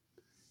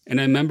 And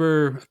I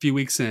remember a few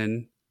weeks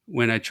in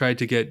when I tried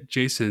to get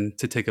Jason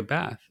to take a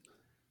bath.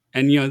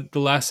 And, you know, the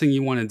last thing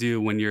you want to do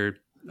when you're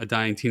a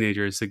dying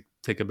teenager is to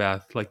take a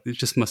bath. Like, it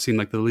just must seem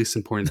like the least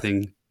important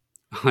thing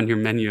on your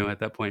menu at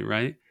that point,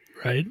 right?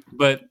 Right.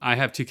 But I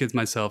have 2 kids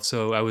myself,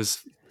 so I was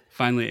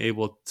finally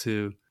able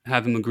to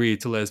have him agree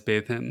to let us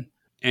bathe him.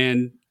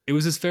 And it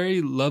was this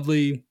very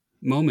lovely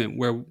moment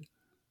where,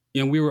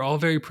 you know, we were all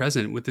very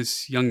present with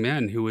this young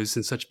man who was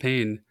in such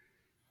pain.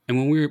 And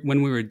when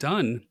we were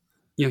done,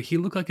 you know, he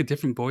looked like a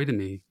different boy to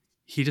me.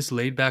 He just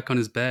laid back on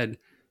his bed,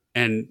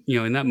 and, you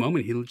know, in that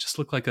moment, he just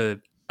looked like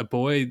a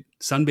boy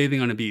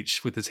sunbathing on a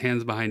beach with his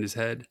hands behind his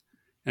head.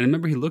 And I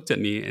remember he looked at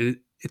me, and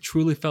it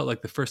truly felt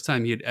like the first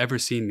time he had ever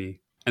seen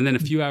me. And then a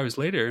few hours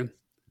later,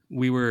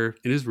 we were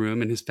in his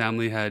room and his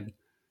family had,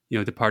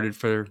 departed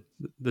for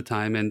the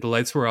time and the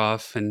lights were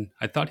off. And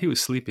I thought he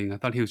was sleeping. I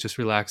thought he was just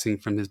relaxing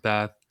from his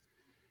bath.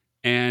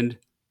 And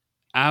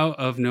out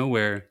of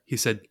nowhere, he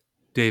said,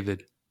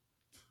 "David."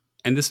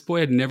 And this boy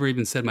had never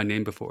even said my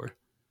name before.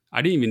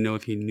 I didn't even know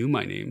if he knew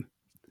my name.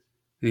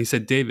 And he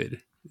said,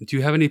 "David, do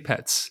you have any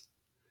pets?"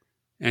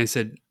 And I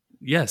said,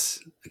 "Yes,"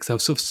 because I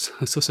was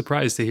so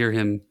surprised to hear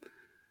him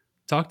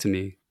talk to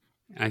me.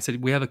 And I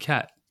said, "We have a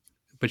cat,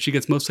 but she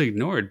gets mostly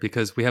ignored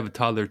because we have a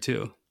toddler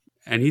too."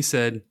 And he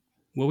said,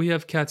 "Well, we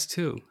have cats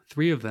too,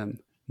 3 of them,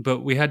 but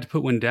we had to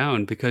put one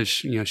down because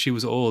she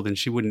was old and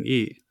she wouldn't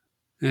eat."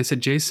 And I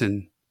said,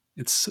 "Jason,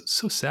 it's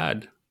so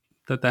sad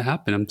that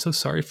happened. I'm so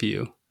sorry for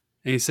you."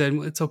 And he said,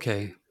 "Well, it's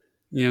okay,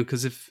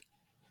 because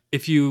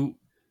if you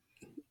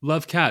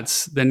love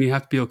cats, then you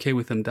have to be okay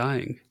with them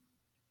dying."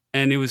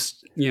 And it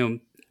was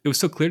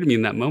so clear to me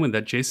in that moment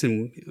that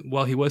Jason,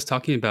 while he was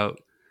talking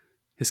about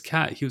his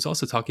cat, he was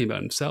also talking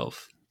about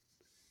himself.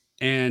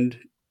 And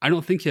I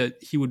don't think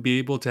he would be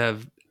able to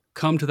have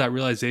come to that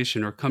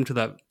realization or come to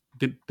that,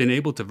 been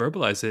able to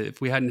verbalize it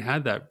if we hadn't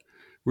had that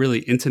really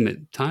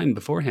intimate time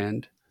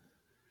beforehand.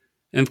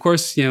 And of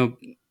course,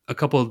 a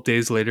couple of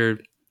days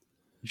later,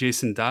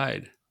 Jason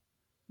died.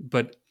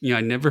 But,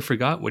 I never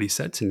forgot what he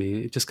said to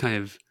me. It just kind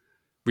of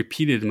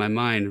repeated in my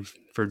mind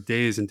for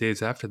days and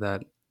days after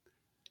that.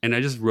 And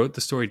I just wrote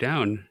the story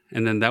down.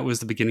 And then that was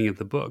the beginning of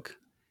the book.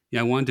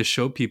 I wanted to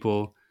show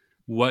people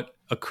what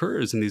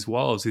occurs in these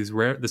walls,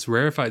 this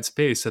rarefied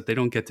space that they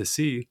don't get to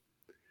see.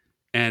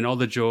 And all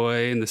the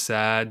joy and the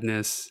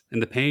sadness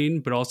and the pain,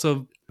 but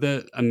also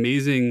the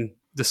amazing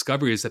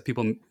discoveries that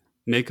people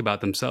make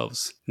about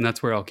themselves. And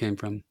that's where it all came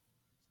from.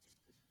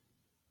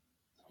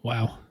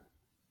 Wow.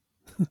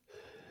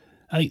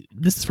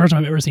 This is the first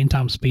time I've ever seen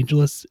Tom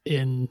speechless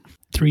in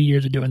 3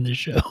 years of doing this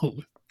show.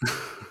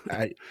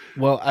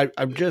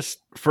 I'm just,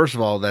 first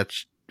of all,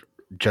 that's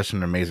just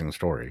an amazing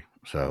story.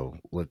 So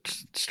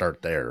let's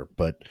start there.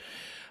 But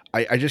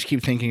I just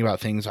keep thinking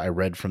about things I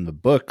read from the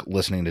book,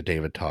 listening to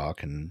David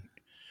talk. And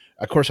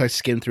of course I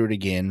skimmed through it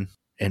again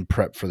and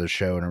prep for the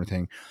show and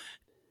everything.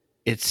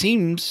 It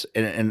seems,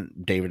 and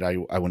David, I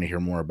want to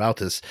hear more about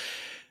this.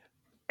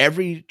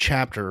 Every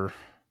chapter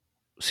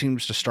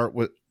seems to start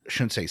with,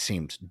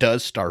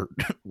 does start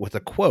with a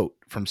quote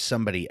from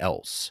somebody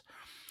else.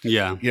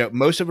 Yeah.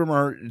 Most of them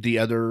are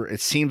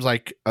it seems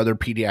like other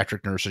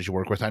pediatric nurses you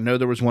work with. I know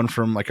there was one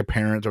from like a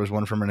parent, there was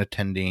one from an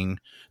attending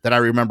that I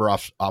remember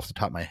off the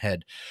top of my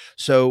head.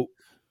 So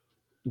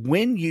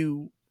when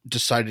you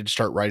decided to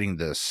start writing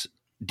this,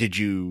 did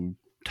you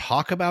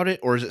talk about it,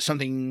 or is it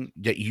something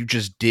that you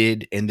just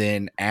did and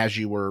then as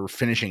you were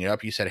finishing it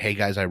up, you said, "Hey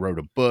guys, I wrote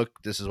a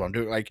book. This is what I'm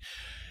doing"? Like,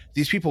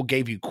 these people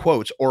gave you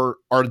quotes, or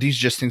are these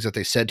just things that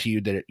they said to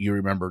you that you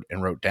remembered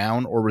and wrote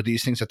down, or were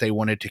these things that they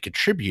wanted to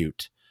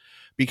contribute?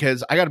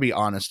 Because I got to be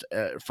honest,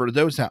 for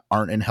those that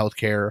aren't in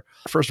healthcare,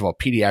 first of all,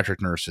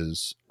 pediatric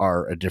nurses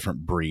are a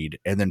different breed.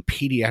 And then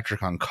pediatric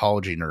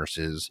oncology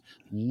nurses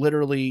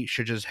literally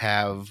should just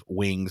have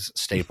wings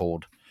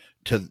stapled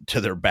to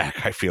their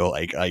back. I feel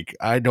like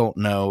I don't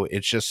know.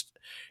 It's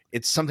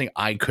something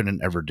I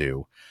couldn't ever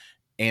do.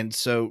 And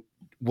so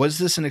was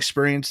this an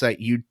experience that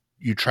you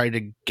try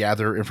to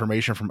gather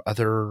information from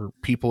other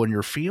people in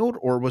your field,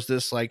 or was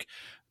this like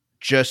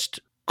just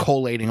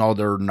collating all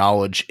their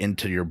knowledge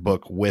into your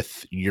book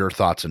with your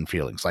thoughts and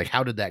feelings? Like,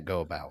 how did that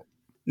go about?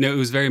 No, it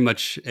was very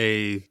much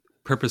a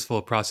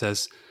purposeful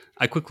process.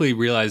 I quickly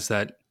realized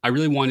that I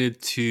really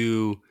wanted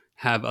to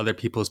have other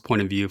people's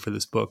point of view for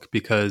this book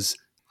because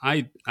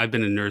I've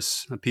been a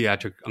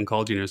pediatric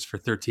oncology nurse for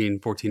 13,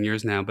 14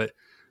 years now, but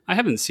I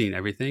haven't seen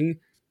everything.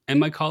 And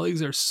my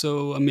colleagues are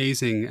so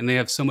amazing and they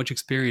have so much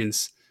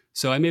experience.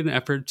 So I made an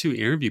effort to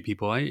interview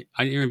people. I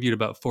interviewed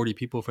about 40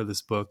 people for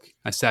this book.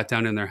 I sat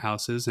down in their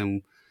houses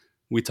and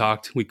we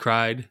talked, we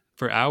cried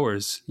for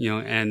hours,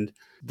 and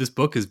this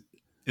book is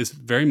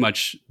very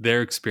much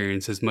their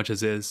experience as much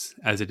as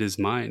it is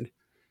mine.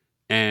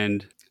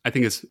 And I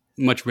think it's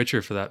much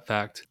richer for that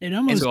fact. It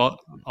almost, so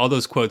all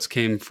those quotes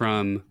came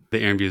from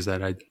the interviews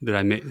that I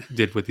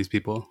did with these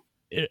people.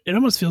 It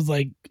almost feels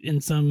like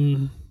in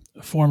some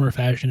form or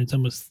fashion, it's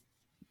almost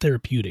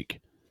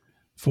therapeutic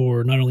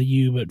for not only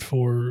you, but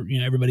for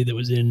everybody that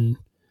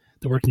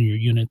worked in your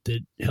unit that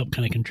helped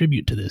kind of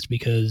contribute to this.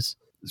 Because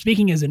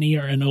speaking as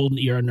an old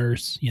ER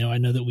nurse, I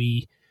know that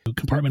we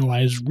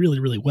compartmentalize really,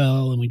 really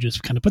well, and we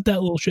just kind of put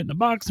that little shit in a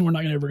box, and we're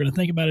not ever going to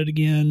think about it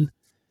again.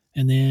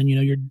 And then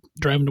you're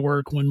driving to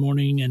work one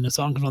morning, and a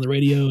song comes on the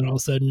radio, and all of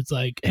a sudden it's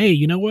like, hey,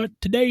 you know what?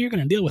 Today you're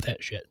going to deal with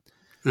that shit.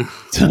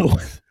 So.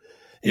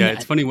 Yeah,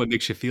 it's funny what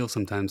makes you feel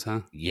sometimes,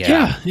 huh?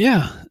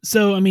 Yeah.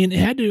 So it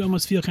had to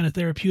almost feel kind of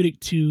therapeutic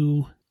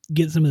to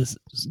get some of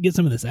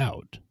this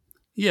out.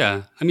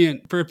 Yeah.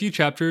 For a few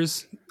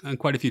chapters,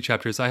 quite a few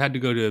chapters, I had to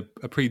go to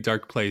a pretty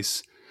dark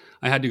place.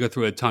 I had to go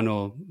through a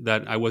tunnel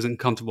that I wasn't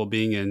comfortable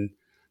being in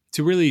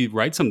to really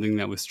write something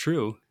that was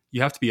true.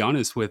 You have to be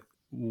honest with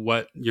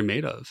what you're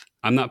made of.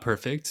 I'm not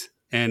perfect.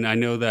 And I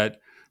know that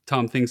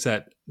Tom thinks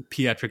that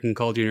pediatric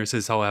oncology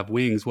nurses all have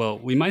wings. Well,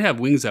 we might have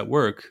wings at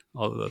work,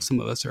 although some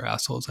of us are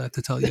assholes, I have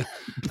to tell you.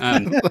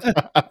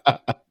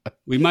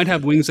 We might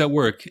have wings at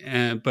work,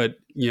 but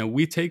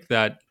we take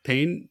that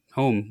pain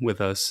home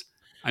with us.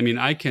 I mean,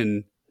 I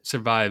can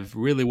survive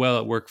really well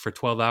at work for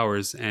 12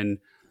 hours and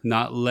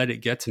not let it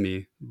get to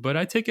me, but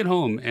I take it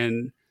home.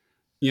 And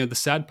the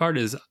sad part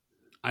is,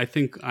 I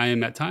think I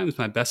am at times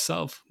my best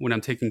self when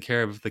I'm taking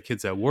care of the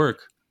kids at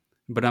work,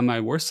 but I'm my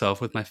worst self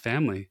with my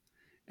family.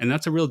 And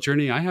that's a real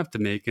journey I have to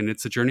make. And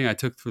it's a journey I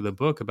took through the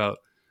book about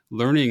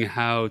learning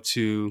how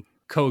to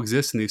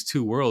coexist in these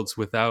two worlds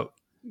without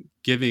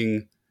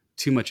giving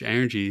too much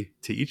energy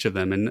to each of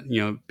them,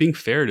 and being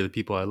fair to the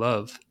people I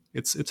love.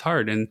 It's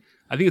hard, and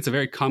I think it's a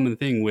very common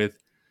thing with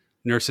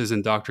nurses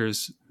and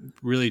doctors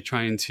really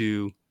trying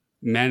to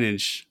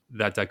manage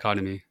that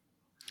dichotomy.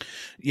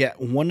 Yeah,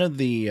 one of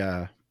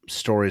the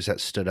stories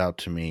that stood out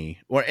to me,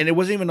 and it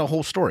wasn't even a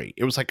whole story,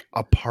 it was like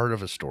a part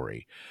of a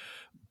story,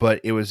 but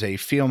it was a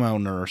female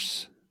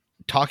nurse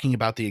talking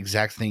about the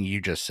exact thing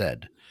you just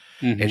said.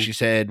 Mm-hmm. And she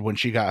said when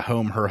she got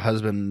home, her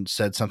husband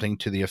said something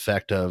to the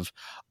effect of,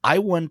 I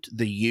want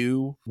the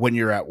you when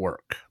you're at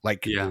work.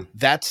 Like,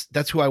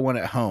 that's who I want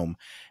at home.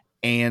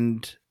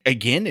 And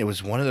again, it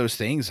was one of those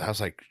things. I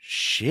was like,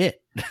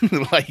 shit.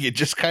 Like, it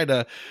just kind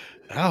of,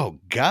 oh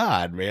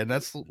God, man,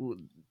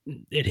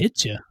 it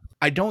hits you.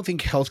 I don't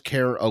think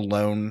healthcare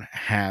alone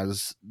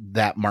has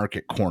that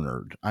market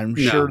cornered. I'm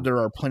sure there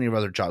are plenty of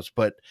other jobs,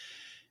 but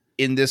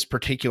in this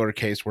particular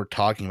case, we're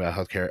talking about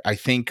healthcare. I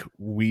think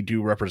we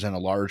do represent a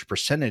large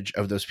percentage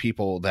of those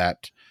people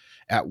that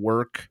at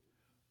work,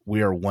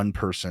 we are one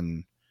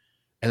person.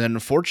 And then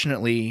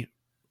unfortunately,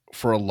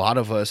 for a lot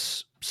of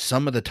us,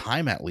 some of the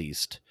time at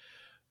least,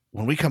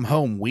 when we come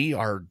home, we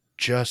are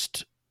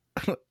just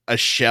a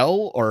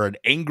shell or an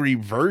angry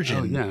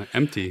version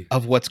empty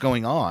of what's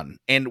going on.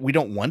 And we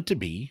don't want to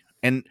be.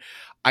 And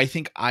I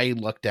think I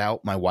lucked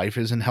out. My wife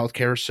is in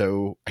healthcare,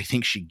 so I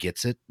think she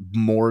gets it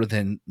more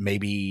than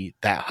maybe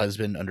that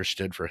husband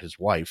understood for his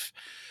wife.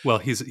 Well,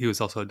 he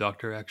was also a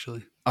doctor,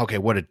 actually. Okay,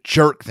 what a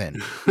jerk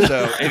then.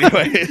 So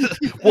anyway,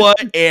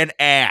 what an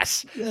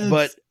ass.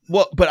 Yes.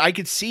 But I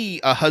could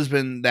see a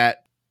husband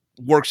that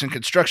works in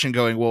construction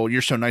going, well,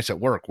 you're so nice at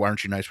work. Why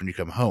aren't you nice when you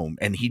come home?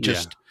 And he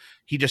just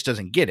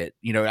doesn't get it.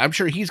 I'm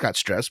sure he's got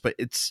stress, but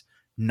it's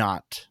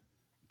not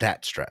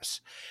that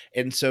stress.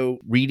 And so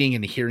reading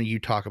and hearing you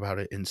talk about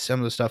it and some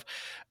of the stuff,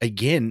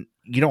 again,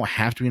 you don't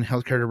have to be in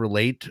healthcare to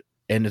relate.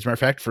 And as a matter of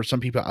fact, for some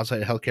people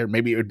outside of healthcare,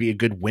 maybe it would be a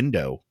good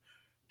window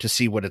to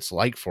see what it's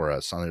like for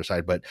us on the other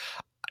side. But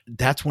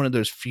that's one of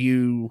those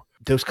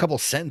couple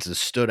sentences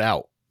stood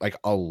out like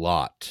a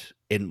lot.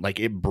 And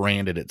like it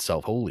branded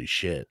itself. Holy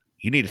shit.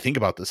 You need to think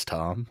about this,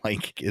 Tom.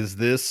 Like, is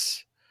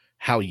this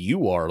how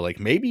you are? Like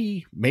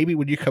maybe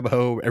when you come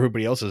home,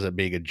 everybody else isn't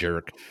being a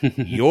jerk.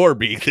 You're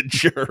being the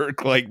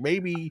jerk. Like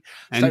maybe.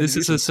 And this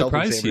is a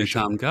surprise to you,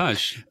 Tom.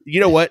 Gosh. You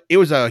know what? It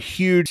was a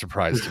huge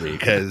surprise to me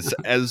because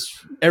as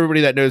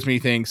everybody that knows me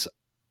thinks,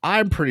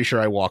 I'm pretty sure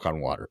I walk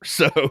on water.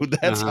 So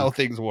that's how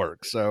things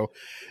work. So,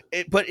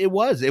 but it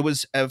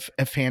was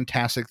a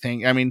fantastic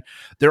thing. I mean,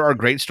 there are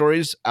great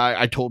stories.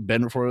 I told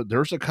Ben before,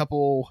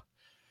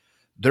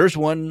 there's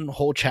one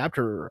whole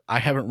chapter I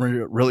haven't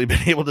really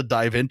been able to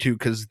dive into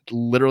because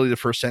literally the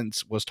first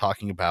sentence was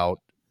talking about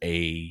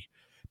a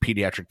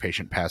pediatric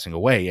patient passing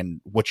away and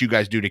what you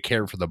guys do to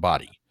care for the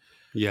body.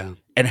 Yeah.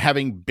 And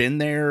having been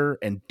there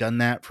and done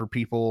that for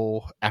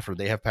people after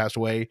they have passed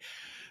away,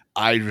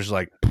 I was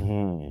like,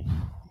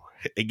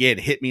 again,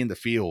 hit me in the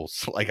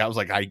feels. Like I was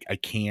like, I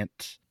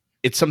can't.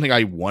 It's something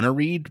I want to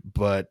read,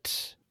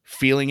 but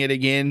feeling it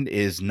again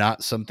is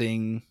not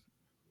something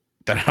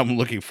that I'm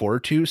looking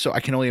forward to. So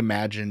I can only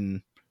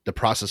imagine the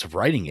process of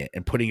writing it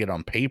and putting it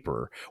on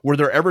paper. Were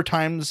there ever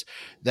times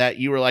that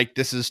you were like,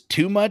 this is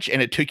too much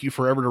and it took you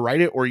forever to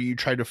write it, or you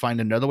tried to find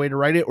another way to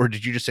write it? Or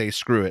did you just say,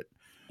 screw it?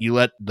 You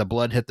let the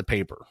blood hit the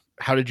paper.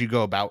 How did you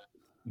go about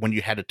when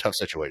you had a tough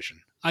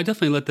situation? I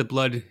definitely let the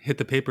blood hit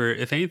the paper.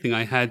 If anything,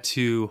 I had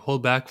to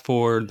hold back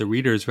for the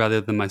readers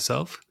rather than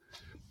myself,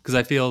 because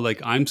I feel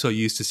like I'm so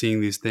used to seeing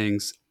these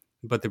things,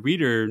 but the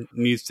reader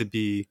needs to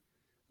be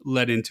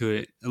led into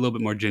it a little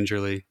bit more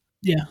gingerly.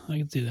 Yeah, I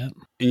can see that.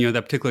 And,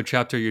 that particular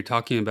chapter you're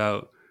talking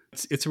about,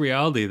 it's a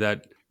reality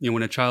that,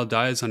 when a child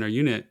dies on our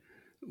unit,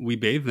 we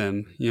bathe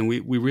them. We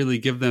really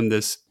give them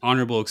this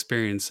honorable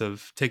experience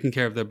of taking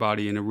care of their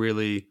body in a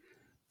really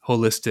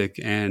holistic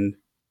and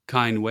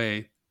kind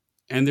way.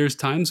 And there's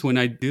times when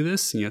I do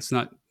this, it's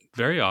not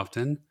very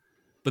often,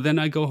 but then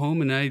I go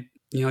home and I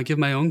give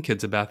my own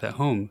kids a bath at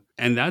home.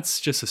 And that's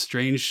just a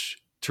strange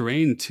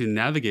terrain to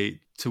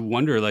navigate, to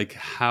wonder like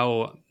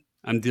how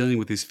I'm dealing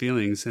with these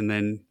feelings and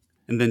then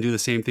do the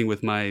same thing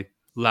with my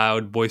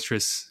loud,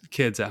 boisterous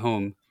kids at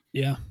home.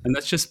 Yeah. And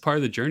that's just part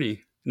of the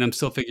journey. And I'm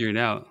still figuring it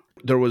out.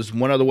 There was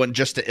one other one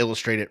just to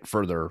illustrate it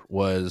further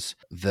was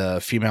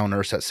the female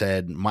nurse that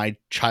said, my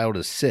child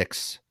is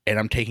 6 and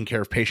I'm taking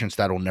care of patients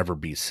that'll never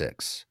be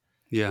 6.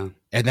 Yeah.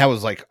 And that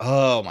was like,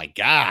 oh my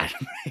God.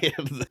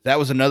 That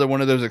was another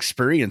one of those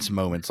experience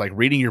moments, like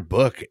reading your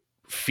book,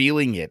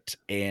 feeling it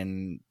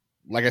and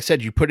like I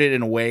said, you put it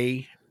in a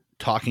way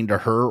talking to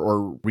her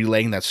or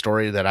relaying that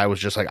story that I was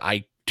just like,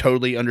 I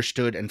totally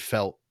understood and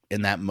felt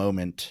in that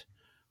moment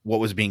what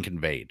was being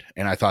conveyed.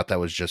 And I thought that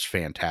was just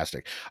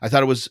fantastic. I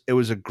thought it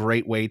was a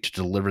great way to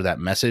deliver that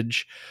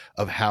message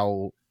of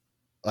how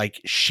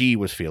like she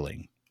was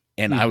feeling.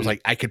 And I was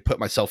like, I could put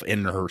myself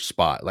in her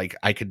spot. Like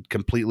I could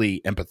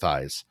completely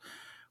empathize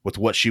with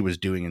what she was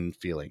doing and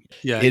feeling.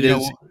 Yeah.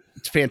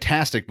 It's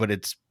fantastic, but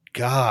it's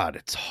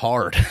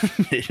hard.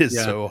 It is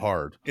so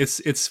hard.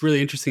 It's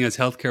really interesting as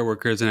healthcare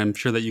workers. And I'm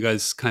sure that you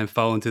guys kind of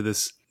fall into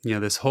this,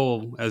 this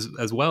hole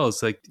as well.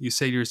 It's like you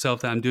say to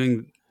yourself that I'm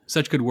doing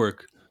such good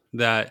work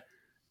that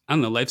I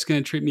don't know, life's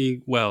going to treat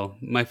me well.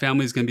 My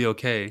family's going to be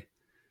okay.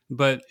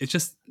 But it's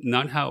just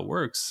not how it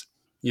works.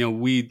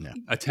 We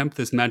attempt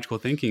this magical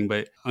thinking,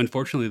 but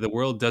unfortunately the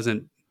world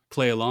doesn't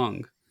play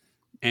along.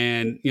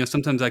 And,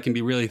 sometimes I can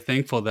be really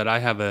thankful that I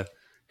have a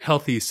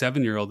healthy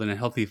 7-year-old and a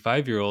healthy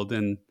 5-year-old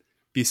and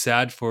be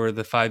sad for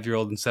the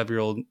 5-year-old and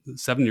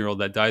 7-year-old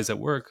that dies at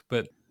work.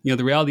 But,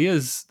 the reality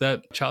is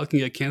that a child can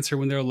get cancer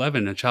when they're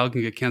 11, a child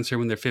can get cancer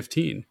when they're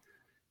 15.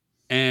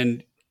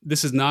 And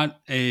this is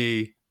not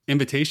a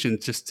invitation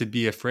just to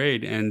be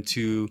afraid and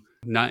to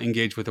not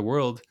engage with the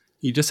world.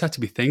 You just have to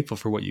be thankful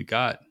for what you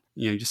got.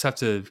 You just have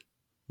to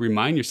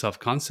remind yourself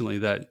constantly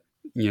that,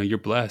 you're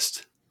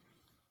blessed.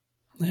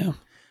 Yeah.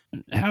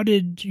 How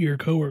did your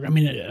coworker, I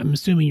mean, I'm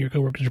assuming your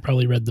coworkers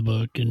probably read the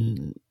book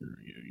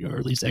or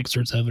at least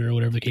excerpts of it or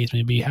whatever the case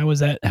may be.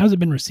 How's it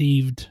been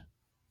received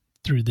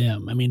through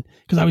them? I mean,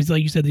 because obviously,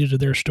 like you said, these are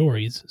their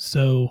stories.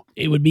 So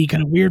it would be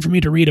kind of weird for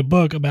me to read a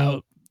book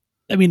about,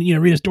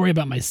 read a story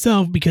about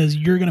myself because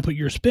you're going to put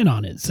your spin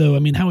on it. So, I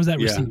mean, how was that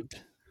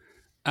received?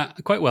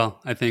 Quite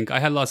well, I think. I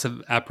had lots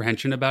of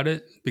apprehension about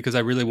it because I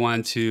really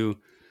wanted to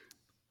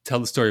tell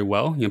the story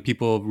well.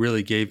 People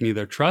really gave me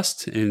their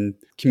trust in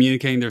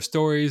communicating their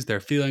stories, their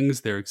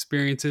feelings, their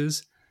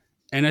experiences.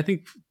 And I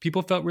think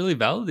people felt really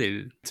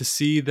validated to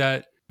see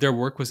that their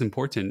work was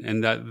important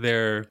and that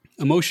their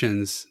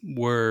emotions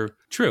were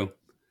true.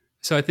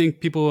 So I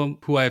think people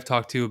who I have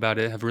talked to about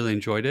it have really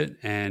enjoyed it.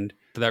 And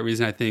for that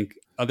reason, I think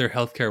other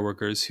healthcare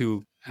workers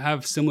who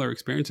have similar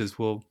experiences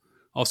will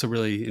also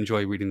really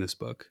enjoy reading this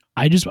book.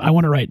 I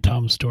want to write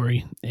Tom's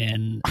story,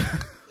 and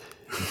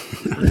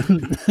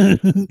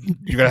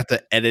you're gonna have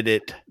to edit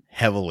it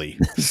heavily.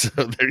 So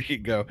there you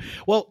go.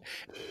 Well,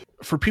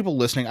 for people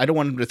listening, I don't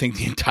want them to think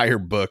the entire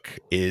book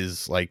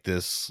is like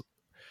this.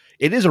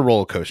 It is a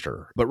roller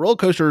coaster, but roller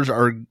coasters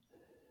are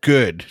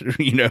good.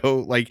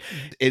 Like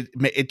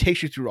it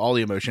takes you through all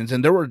the emotions,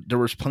 and there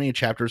was plenty of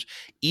chapters,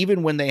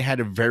 even when they had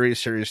a very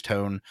serious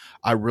tone.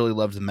 I really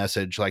loved the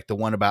message, like the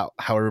one about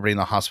how everybody in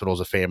the hospital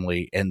is a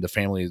family, and the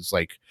family is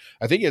like,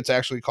 I think it's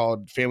actually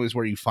called Families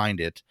Where You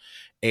Find It.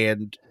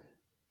 And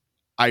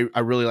I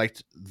really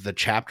liked the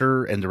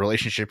chapter and the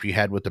relationship you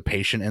had with the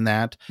patient in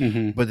that.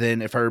 Mm-hmm. But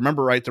then if I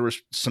remember right, there was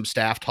some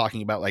staff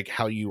talking about like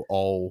how you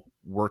all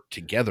work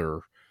together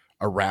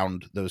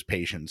around those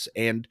patients.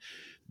 And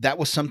that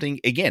was something,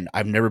 again,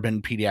 I've never been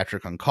in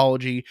pediatric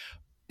oncology,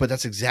 but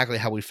that's exactly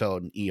how we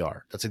felt in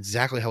ER. That's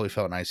exactly how we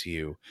felt in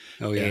ICU.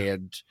 Oh, yeah.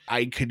 And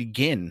I could,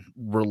 again,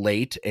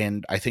 relate.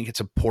 And I think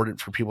it's important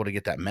for people to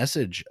get that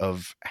message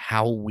of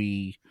how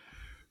we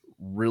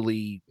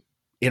really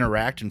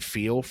interact and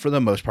feel. For the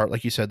most part,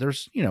 like you said,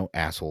 there's,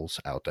 assholes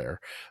out there,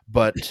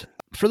 but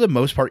for the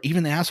most part,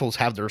 even the assholes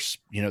have their,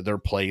 their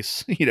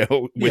place,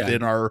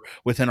 within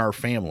our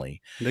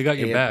family. They got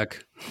your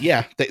back.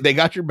 Yeah. They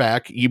got your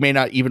back. You may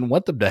not even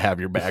want them to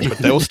have your back, but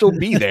they'll still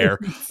be there.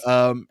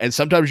 And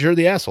sometimes you're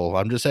the asshole.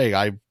 I'm just saying,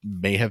 I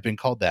may have been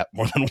called that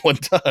more than one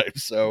time.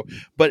 So,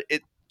 but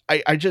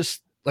I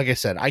just, like I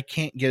said, I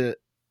can't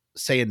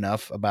say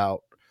enough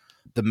about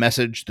the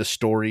message, the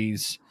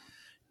stories.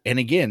 And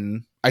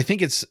again, I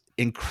think it's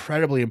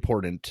incredibly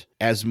important,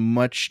 as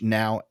much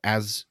now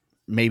as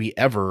maybe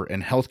ever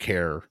in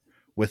healthcare,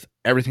 with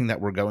everything that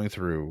we're going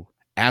through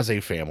as a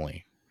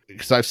family.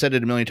 Because I've said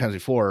it a million times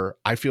before,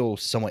 I feel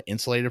somewhat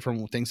insulated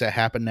from things that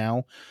happen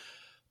now,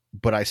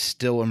 but I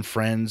still am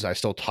friends. I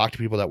still talk to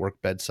people that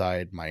work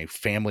bedside. My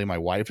family, my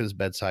wife is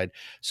bedside.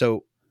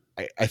 So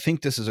I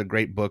think this is a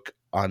great book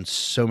on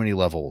so many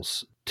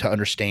levels to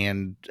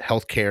understand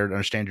healthcare, to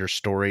understand your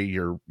story,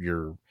 your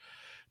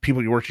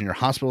people you worked in your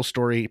hospital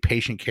story,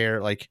 patient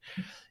care. Like,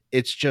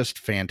 it's just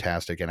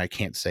fantastic. And I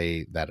can't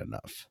say that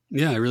enough.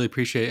 Yeah, I really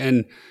appreciate it.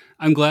 And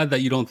I'm glad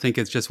that you don't think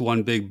it's just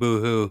one big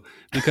boo-hoo,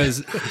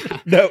 because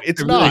no,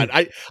 it's not.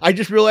 I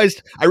just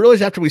realized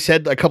after we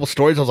said a couple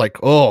stories, I was like,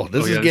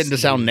 this is getting to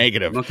sound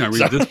negative. I'm not going to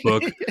read this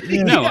book.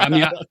 No, I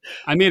mean,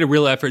 I made a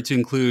real effort to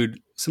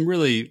include some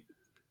really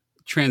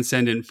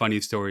transcendent,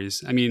 funny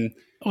stories. I mean,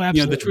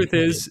 the truth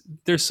is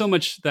there's so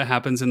much that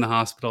happens in the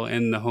hospital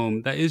and the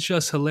home that is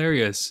just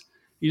hilarious.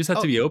 You just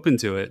have to be open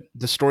to it.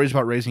 The stories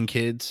about raising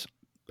kids,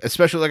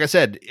 especially, like I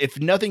said, if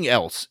nothing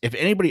else, if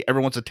anybody ever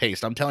wants a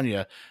taste, I'm telling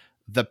you,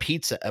 the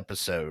pizza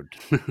episode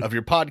of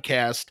your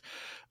podcast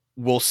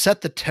will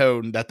set the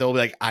tone that they'll be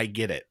like, I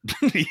get it.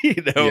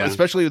 Yeah.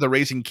 Especially with the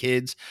raising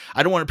kids.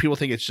 I don't want people to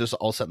think it's just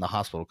all set in the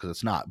hospital, because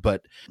it's not.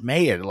 But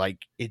man, like,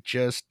 it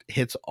just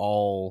hits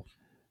all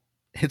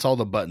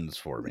the buttons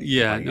for me.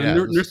 Yeah, Like,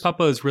 Nurse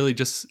Papa is really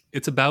just,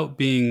 it's about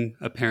being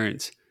a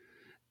parent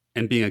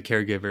and being a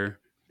caregiver,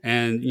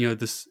 and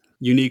this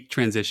unique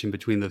transition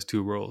between those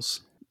two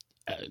roles.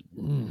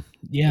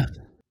 Yeah.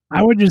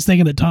 I was just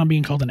thinking that Tom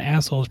being called an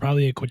asshole is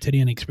probably a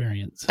quotidian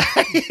experience.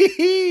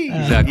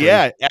 Exactly.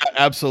 Yeah,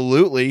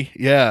 absolutely.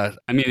 Yeah.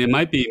 I mean, it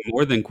might be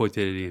more than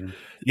quotidian.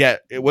 Yeah.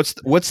 What's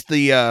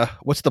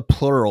the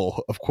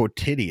plural of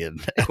quotidian?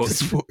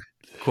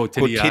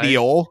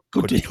 Quotidial.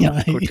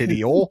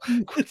 Quotidial.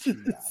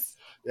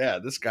 Yeah,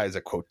 this guy's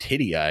a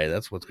quotidii.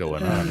 That's what's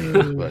going on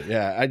here. But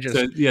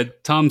yeah,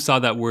 Tom saw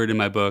that word in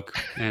my book.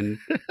 And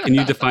can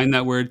you define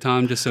that word,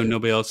 Tom, just so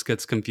nobody else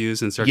gets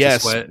confused and starts to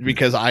sweat? Yes,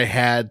 because I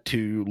had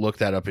to look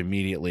that up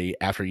immediately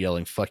after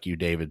yelling "fuck you,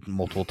 David"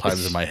 multiple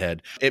times in my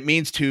head. It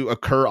means to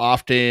occur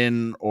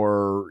often,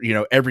 or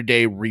every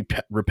day,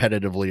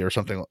 repetitively, or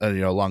something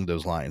along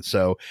those lines.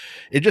 So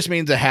it just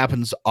means it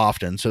happens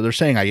often. So they're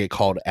saying I get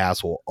called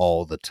asshole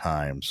all the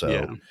time. So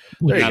yeah.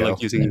 there you I go.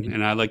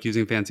 I like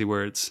using fancy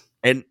words.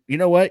 And you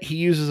know what? He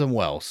uses them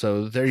well.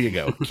 So there you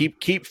go.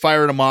 Keep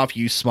firing them off,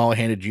 you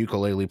small-handed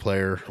ukulele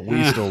player.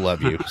 We still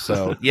love you.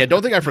 So yeah,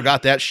 don't think I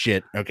forgot that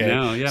shit. Okay.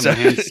 No, yeah, my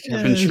hands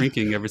have been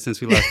shrinking ever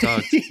since we last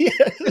talked.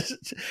 Yes.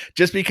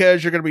 Just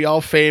because you're gonna be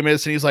all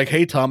famous, and he's like,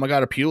 "Hey Tom, I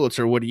got a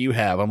Pulitzer. What do you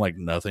have?" I'm like,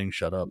 "Nothing.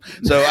 Shut up."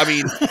 So I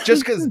mean,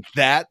 just because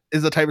that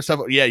is the type of stuff.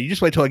 Yeah, you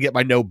just wait till I get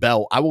my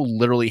Nobel. I will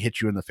literally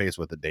hit you in the face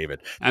with it,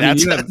 David.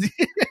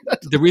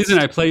 The reason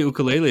I play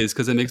ukulele is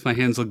because it makes my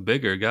hands look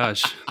bigger.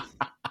 Gosh.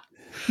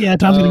 Yeah,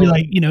 Tom's going to be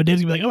like, Dave's going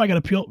to be like, "Oh, I got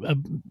a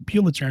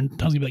Pulitzer." And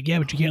Tom's going to be like, "Yeah,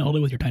 but you can't hold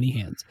it with your tiny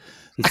hands."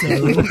 So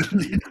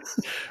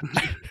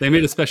they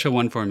made a special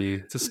one for me.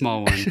 It's a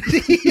small one.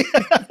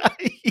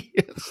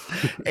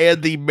 Yes.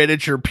 And the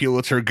miniature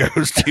Pulitzer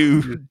goes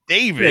to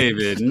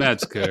David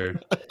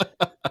Metzger.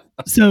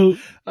 So,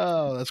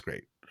 oh, that's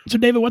great. So,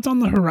 David, what's on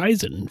the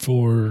horizon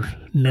for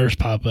Nurse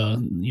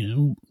Papa?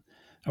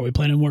 Are we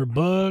planning more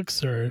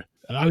books? Or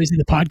obviously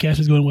the podcast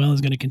is going well and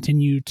is going to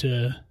continue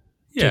to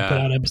put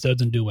out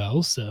episodes and do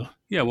well. So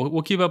yeah,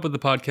 we'll keep up with the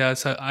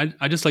podcast.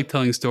 I just like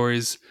telling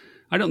stories.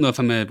 I don't know if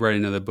I'm going to write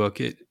another book.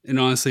 It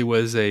honestly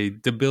was a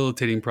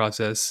debilitating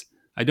process.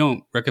 I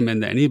don't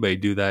recommend that anybody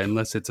do that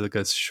unless it's like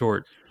a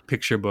short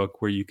picture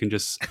book where you can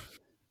just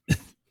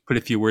put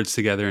a few words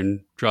together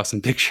and draw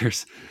some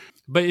pictures.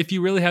 But if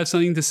you really have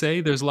something to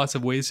say, there's lots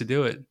of ways to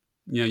do it.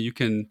 You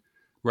can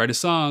write a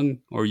song,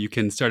 or you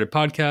can start a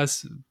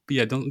podcast. But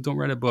yeah, don't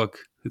write a book.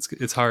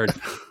 It's hard.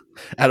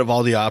 Out of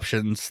all the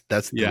options,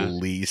 that's the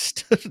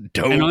least.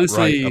 Don't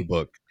honestly, write a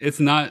book.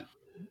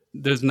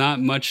 There's not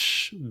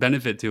much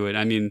benefit to it.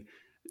 I mean,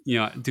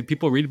 do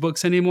people read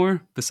books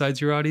anymore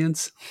besides your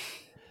audience?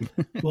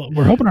 Well,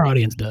 we're hoping our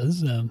audience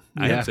does.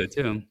 I hope so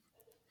too.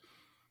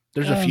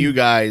 There's a few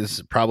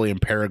guys probably in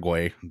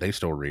Paraguay. They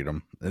still read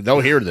them. They'll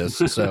hear this,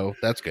 so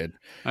that's good.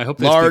 I hope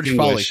they large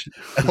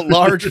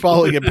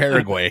following in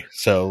Paraguay.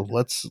 So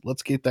let's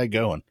keep that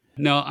going.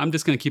 No, I'm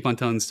just going to keep on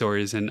telling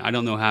stories, and I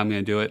don't know how I'm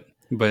going to do it,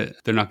 but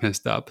they're not going to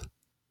stop.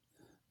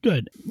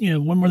 Good.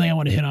 One more thing I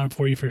want to hit on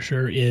for you for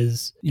sure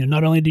is,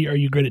 not only are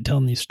you great at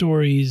telling these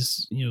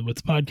stories, with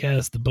the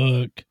podcast, the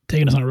book,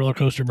 taking us on a roller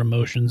coaster of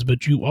emotions,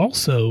 but you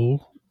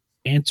also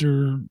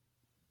answer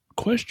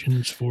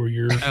questions for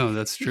your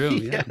that's true.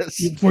 Yes.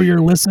 For your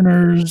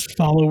listeners,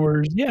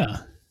 followers.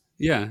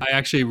 Yeah, I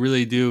actually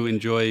really do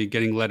enjoy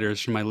getting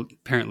letters from my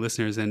parent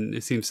listeners, and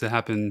it seems to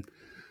happen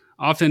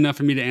often enough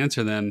for me to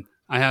answer them.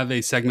 I have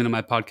a segment on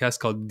my podcast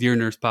called Dear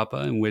Nurse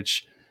Papa, in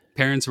which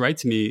parents write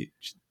to me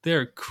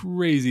their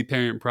crazy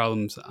parent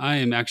problems. I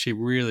am actually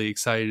really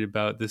excited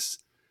about this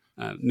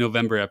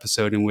November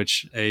episode, in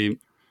which a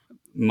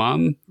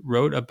mom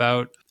wrote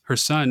about her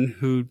son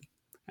who,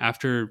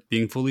 after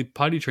being fully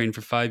potty trained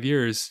for 5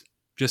 years,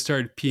 just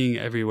started peeing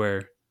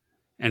everywhere.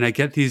 And I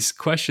get these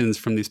questions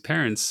from these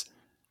parents,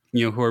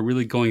 who are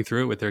really going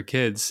through it with their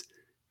kids.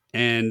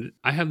 And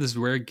I have this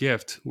rare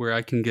gift where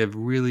I can give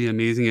really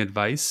amazing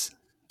advice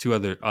to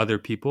other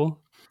people,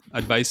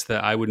 advice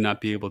that I would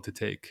not be able to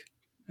take,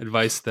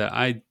 advice that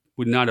I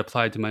would not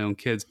apply to my own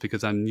kids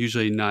because I'm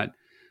usually not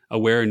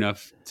aware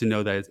enough to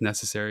know that it's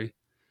necessary.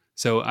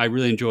 So I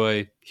really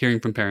enjoy hearing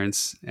from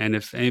parents. And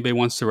if anybody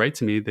wants to write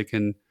to me, they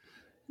can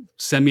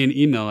send me an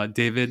email at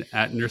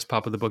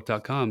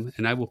david@nursepapathebook.com,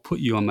 and I will put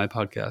you on my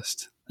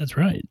podcast. That's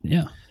right.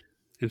 Yeah.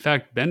 In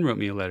fact, Ben wrote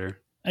me a letter.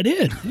 I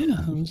did. Yeah.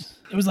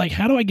 It was like,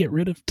 how do I get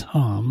rid of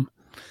Tom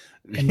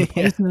and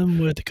replace him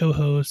with a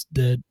co-host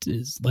that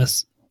is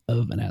less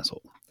of an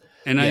asshole?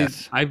 And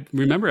yes. I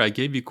remember I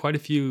gave you quite a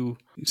few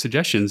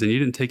suggestions, and you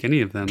didn't take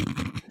any of them.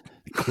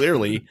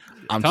 Clearly,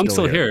 Tom's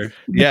still here.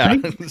 Yeah.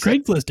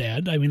 Craigslist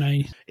ad. I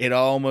mean, it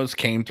almost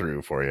came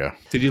through for you.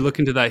 Did you look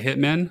into that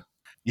Hitman?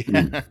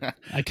 Yeah.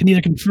 I can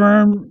neither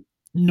confirm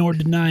nor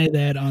deny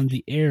that on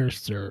the air,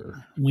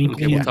 sir.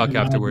 Okay, we'll talk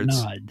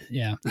afterwards. Nod.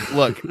 Yeah.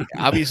 Look,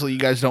 obviously you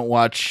guys don't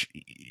watch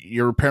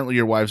apparently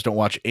your wives don't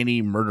watch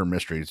any murder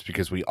mysteries,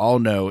 because we all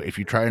know if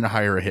you try to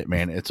hire a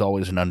hitman, it's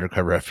always an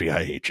undercover FBI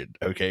agent.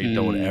 Okay,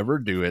 don't ever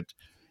do it.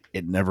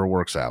 It never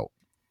works out.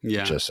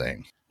 Yeah, Just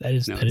saying. That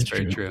is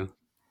very true.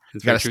 You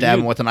got to stab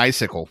him with an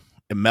icicle.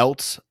 It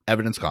melts.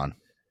 Evidence gone.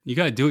 You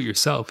got to do it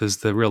yourself is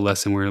the real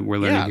lesson we're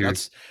learning here.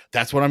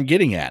 That's what I'm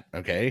getting at.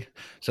 Okay.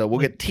 So we'll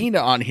get Tina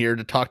on here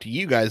to talk to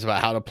you guys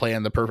about how to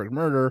plan the perfect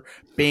murder.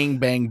 Bing,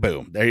 bang,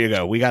 boom. There you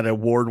go. We got an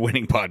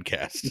award-winning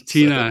podcast.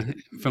 Tina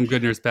from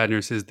Good Nurse, Bad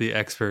Nurse is the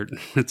expert.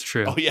 It's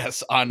true. Oh,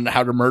 yes. On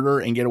how to murder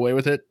and get away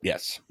with it.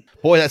 Yes.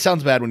 Boy, that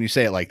sounds bad when you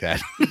say it like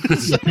that.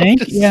 You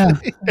think? Yeah.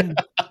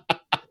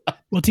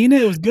 Well, Tina,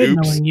 it was good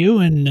knowing you,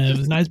 and it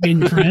was nice being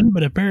your friend,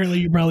 but apparently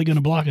you're probably going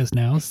to block us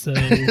now. So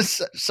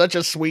Such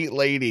a sweet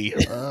lady.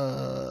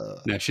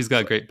 Yeah, she's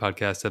got a great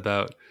podcast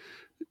about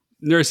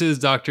nurses,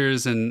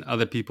 doctors, and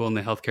other people in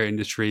the healthcare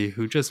industry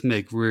who just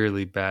make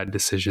really bad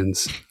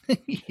decisions.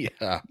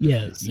 Yeah.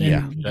 Yes.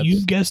 And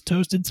you've guest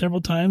hosted several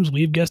times.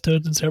 We've guest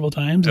hosted several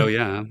times. Oh,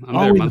 yeah. I'm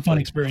always there a fun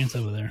experience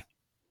over there.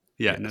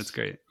 Yeah, no, it's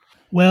great.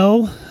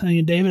 Well, I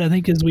mean, David, I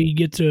think as we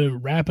get to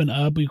wrapping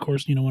up, we, of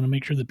course, want to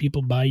make sure that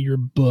people buy your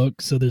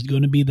book. So there's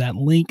going to be that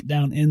link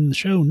down in the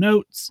show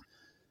notes,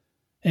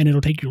 and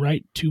it'll take you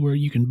right to where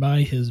you can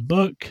buy his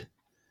book.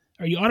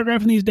 Are you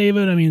autographing these,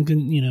 David? I mean,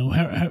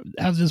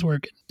 how's this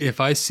work?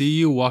 If I see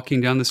you walking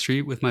down the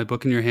street with my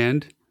book in your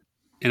hand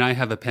and I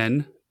have a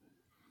pen,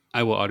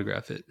 I will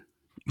autograph it.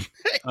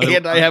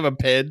 And I have a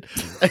pen.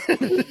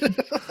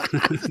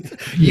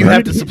 You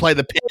have to supply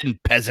the pen,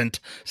 peasant.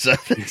 So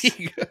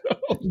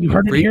you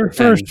heard it here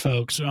first,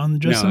 folks. On the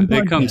Just Some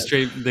they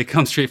podcast. They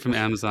come straight from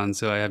Amazon,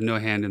 so I have no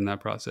hand in that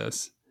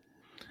process.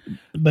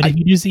 But if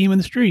you do see him in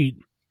the street,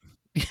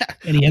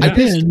 and he has a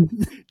pen.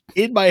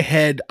 In my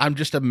head, I'm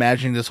just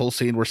imagining this whole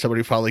scene where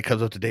somebody finally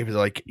comes up to David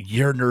like,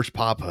 "You're Nurse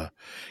Papa.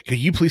 Could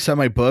you please sign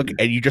my book?"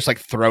 And you just like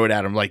throw it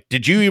at him. Like,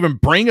 did you even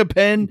bring a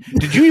pen?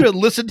 Did you even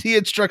listen to the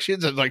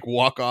instructions and like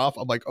walk off?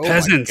 I'm like, oh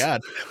Peasant. my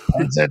God.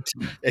 Peasant.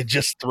 And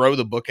just throw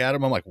the book at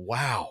him. I'm like,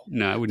 wow.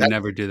 No, I would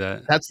never do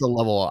that. That's the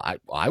level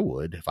I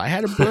would. If I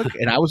had a book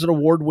and I was an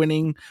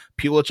award-winning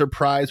Pulitzer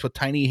Prize with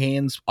tiny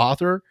hands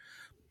author,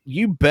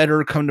 you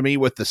better come to me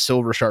with the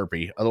silver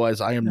Sharpie.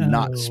 Otherwise, I am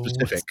not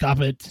specific. Stop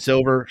it.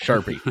 Silver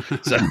Sharpie.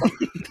 So,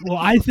 well,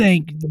 I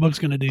think the book's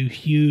going to do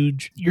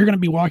huge. You're going to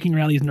be walking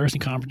around these nursing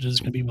conferences.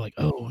 It's going to be like,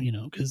 oh,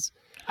 because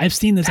I've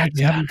seen this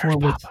actually happen before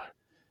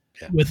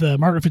with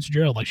Margaret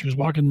Fitzgerald. Like she was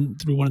walking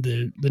through one of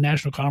the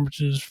national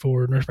conferences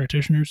for nurse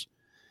practitioners.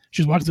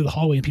 She was walking through the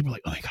hallway and people were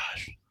like, oh my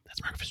gosh, that's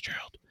Margaret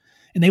Fitzgerald.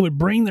 And they would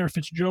bring their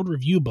Fitzgerald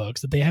review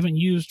books that they haven't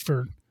used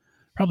for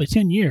probably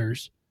 10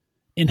 years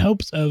in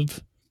hopes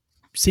of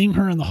seeing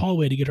her in the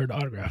hallway to get her to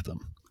autograph them.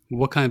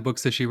 What kind of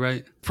books does she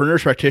write? For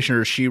nurse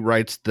practitioners, she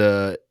writes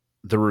the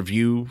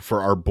review for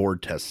our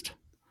board test.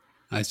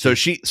 So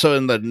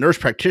in the nurse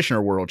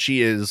practitioner world,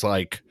 she is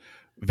like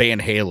Van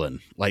Halen.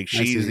 Like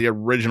she's the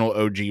original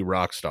OG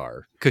rock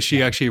star. Because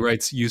she actually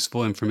writes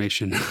useful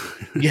information.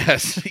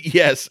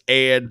 Yes.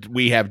 And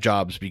we have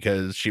jobs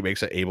because she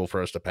makes it able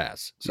for us to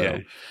pass. So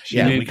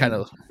we kind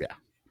of.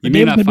 You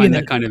may not find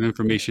that kind of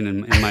information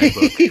in my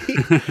book.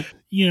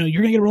 You're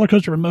going to get a roller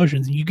coaster of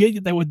emotions. And you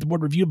get that with the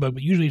board review book,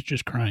 but usually it's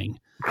just crying.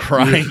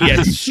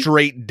 Yes,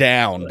 straight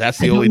down. That's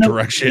the only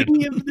direction.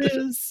 Any of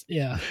this.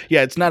 Yeah,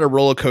 it's not a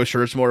roller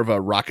coaster. It's more of a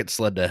rocket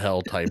sled to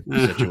hell type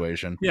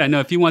situation. Yeah, no,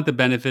 if you want the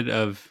benefit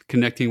of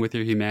connecting with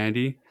your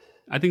humanity,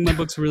 I think my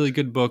book's a really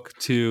good book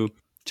to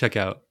check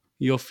out.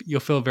 You'll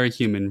feel very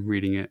human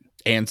reading it.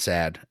 And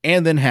sad.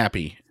 And then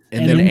happy.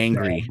 And then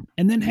angry. Sad.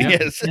 And then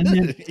happy. Yes. And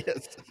then,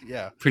 yes.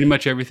 Yeah. Pretty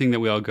much everything that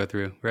we all go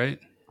through, right?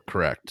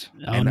 Correct.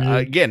 And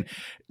again,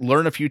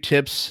 learn a few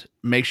tips.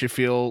 Makes you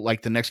feel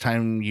like the next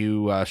time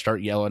you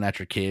start yelling at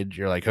your kid,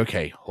 you're like,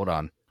 okay, hold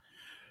on.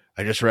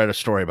 I just read a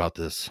story about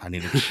this. I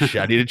need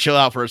to chill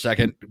out for a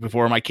second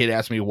before my kid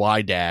asks me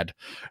why, Dad.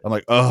 I'm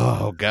like,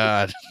 oh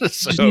God.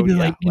 So you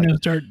need to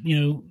start,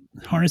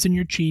 harnessing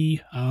your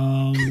chi.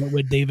 What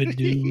would David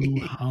do?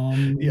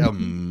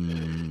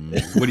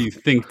 What do you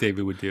think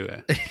David would do?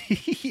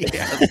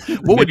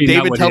 What would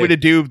David tell me to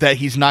do that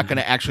he's not going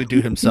to actually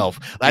do himself?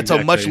 That's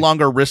exactly. A much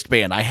longer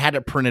wristband. I had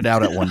it printed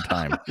out at one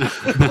time.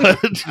 But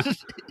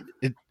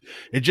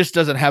it just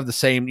doesn't have the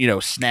same,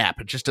 snap.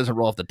 It just doesn't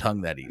roll off the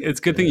tongue that easy. It's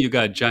a good thing you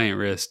got a giant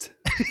wrist.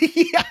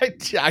 Yeah,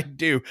 I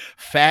do.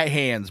 Fat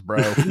hands,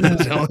 bro.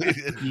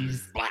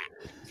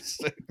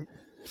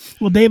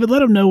 Well, David, let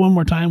them know one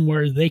more time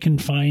where they can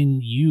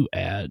find you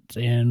at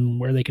and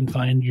where they can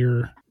find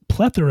your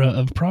plethora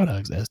of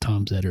products, as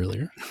Tom said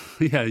earlier.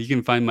 Yeah, you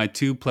can find my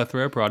 2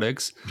 plethora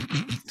products.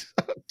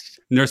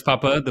 Nurse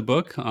Papa, the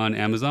book on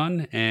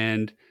Amazon,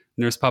 and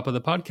Nurse Papa,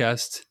 the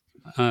podcast,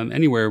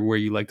 anywhere where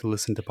you like to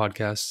listen to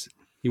podcasts.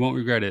 You won't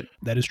regret it.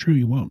 That is true.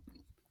 You won't.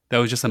 That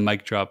was just a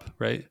mic drop,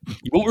 right?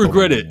 You won't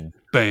regret it.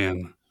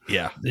 Bam.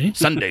 Yeah. See?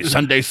 Sunday.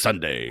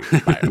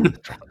 Bam.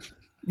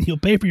 You'll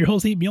pay for your whole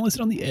seat, but you only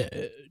sit on the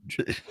edge.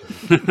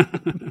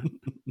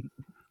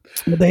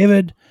 Well,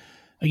 David,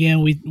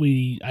 again,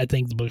 I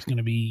think the book's going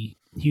to be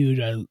huge.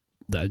 I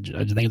I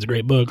just think it's a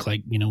great book.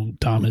 Like,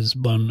 Tom has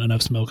blown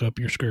enough smoke up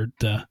your skirt.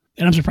 And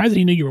I'm surprised that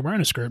he knew you were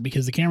wearing a skirt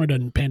because the camera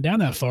doesn't pan down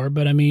that far.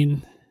 But I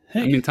mean,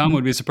 hey. Tom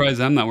would be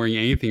surprised I'm not wearing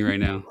anything right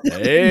now.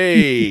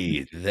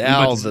 Hey,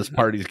 now this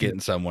party's getting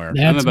somewhere.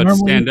 I'm about to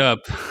stand up.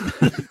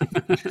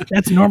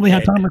 That's normally how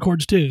Tom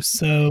records too.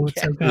 So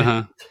it's okay.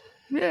 Uh-huh.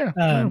 Yeah.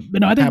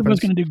 But no, I think everyone's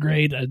going to do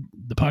great.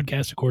 The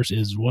podcast, of course,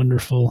 is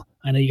wonderful.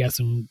 I know you got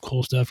some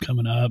cool stuff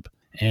coming up.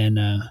 And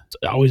it's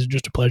always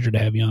just a pleasure to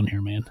have you on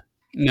here, man.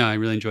 No, I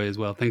really enjoy it as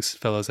well. Thanks,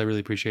 fellas. I really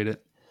appreciate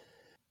it.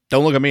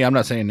 Don't look at me. I'm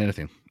not saying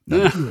anything.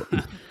 No.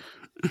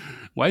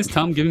 Why is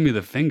Tom giving me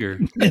the finger?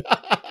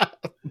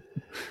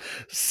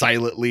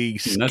 Silently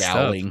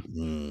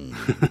scowling.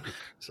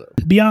 So.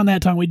 Beyond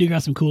that, Tom, we do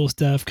got some cool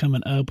stuff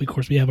coming up. Of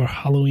course, we have our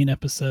Halloween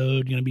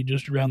episode going to be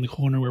just around the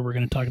corner where we're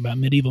going to talk about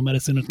medieval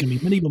medicine. It's going to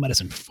be Medieval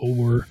Medicine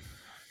 4.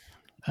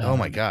 Oh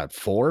my God,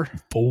 4?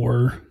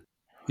 4.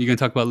 You going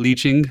to talk about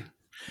leeching?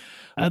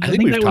 I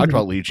think we've talked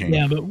about leeching.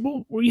 Yeah, but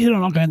we hit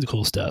on all kinds of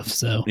cool stuff.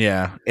 So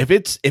yeah, if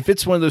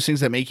it's one of those things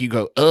that make you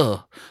go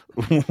ugh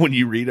when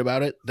you read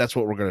about it, that's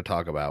what we're going to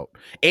talk about,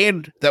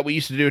 and that we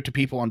used to do it to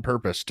people on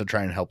purpose to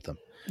try and help them.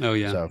 Oh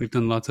yeah, so. We've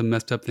done lots of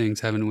messed up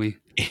things, haven't we?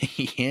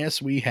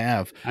 Yes, we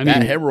have. I mean,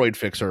 that hemorrhoid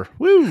fixer.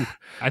 Woo!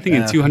 I think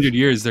in 200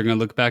 years they're going to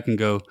look back and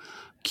go,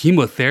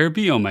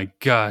 chemotherapy? Oh my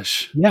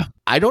gosh. Yeah.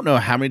 I don't know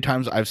how many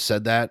times I've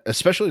said that,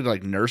 especially to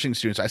like nursing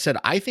students. I said,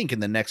 I think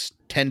in the next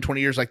 10, 20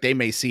 years, like they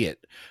may see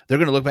it. They're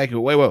going to look back and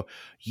go, wait,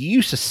 you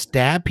used to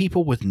stab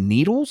people with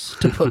needles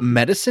to put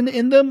medicine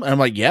in them? And I'm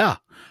like, yeah.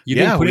 You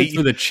didn't put it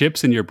through the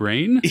chips in your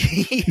brain?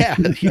 yeah.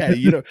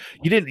 You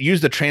didn't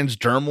use the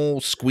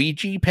transdermal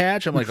squeegee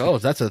patch. I'm like, oh,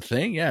 that's a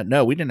thing? Yeah.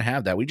 No, we didn't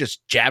have that. We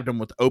just jabbed them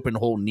with open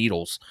hole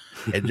needles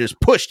and just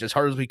pushed as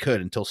hard as we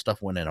could until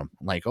stuff went in them.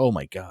 I'm like, oh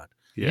my God.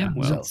 Yeah.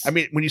 Well, I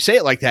mean, when you say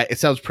it like that, it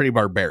sounds pretty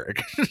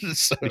barbaric.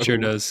 So. It sure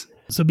does.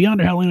 So beyond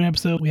our Halloween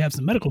episode, we have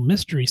some medical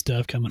mystery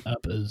stuff coming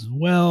up as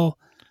well.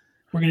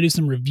 We're going to do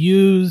some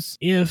reviews.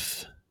 I'm going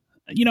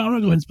to go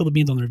ahead and spill the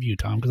beans on the review,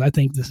 Tom, because I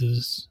think this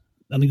is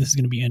going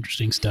to be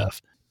interesting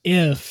stuff.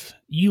 If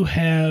you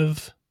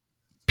have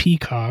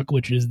Peacock,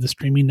 which is the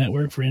streaming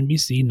network for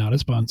NBC, not a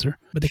sponsor,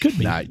 but they could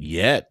be. Not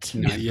yet.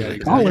 Not yet.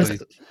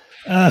 Exactly.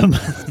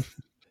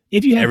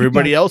 If you have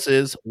everybody Peacock, else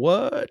is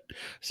what?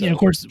 So. Yeah, of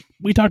course,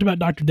 we talked about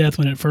Dr. Death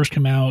when it first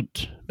came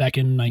out back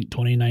in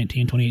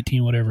 2019,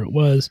 2018, whatever it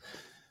was.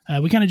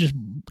 We kind of just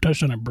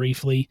touched on it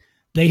briefly.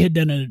 They had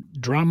done a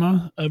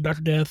drama of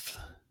Dr. Death,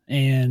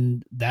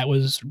 and that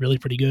was really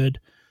pretty good.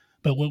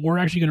 But what we're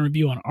actually going to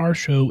review on our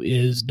show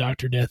is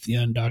Dr. Death, the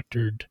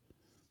Undoctored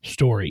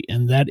Story.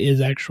 And that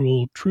is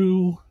actual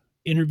true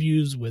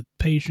interviews with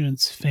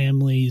patients,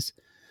 families,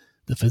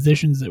 the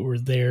physicians that were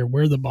there,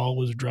 where the ball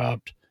was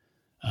dropped.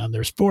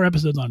 There's 4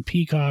 episodes on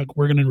Peacock.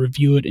 We're going to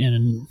review it,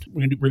 and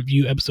we're going to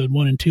review episode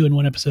 1 and 2 in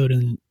one episode,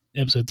 and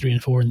episode 3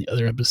 and 4 in the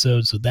other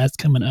episode. So that's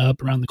coming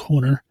up around the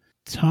corner.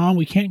 Tom,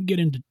 we can't get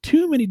into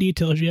too many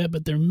details yet,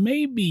 but there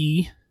may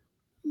be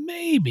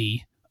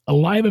a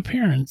live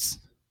appearance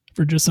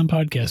for Just Some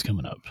Podcast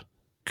coming up.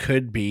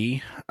 Could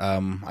be.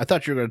 I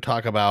thought you were going to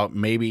talk about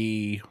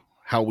maybe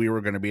how we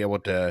were going to be able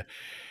to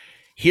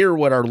hear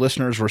what our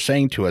listeners were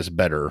saying to us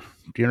better.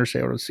 Do you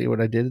understand see what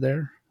I did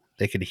there?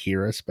 They could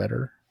hear us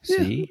better.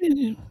 See?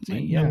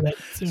 Yeah.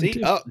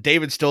 See? Oh,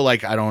 David's still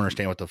like, I don't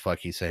understand what the fuck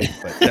he's saying,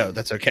 but no,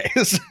 that's okay.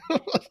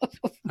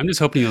 I'm just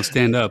hoping you'll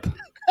stand up.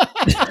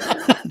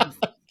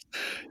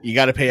 You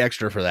got to pay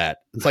extra for that.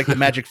 It's like the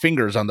magic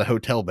fingers on the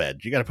hotel bed.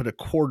 You got to put a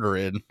quarter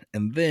in,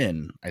 and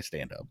then I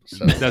stand up.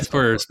 So that's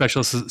for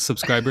special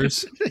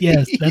subscribers.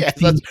 Yes,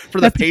 that's for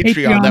the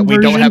Patreon that we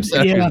don't have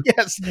set up. Yeah.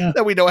 Yes,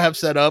 that we don't have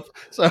set up.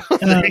 So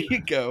there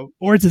you go.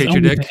 Or it's his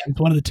OnlyFans,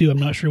 one of the two. I'm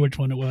not sure which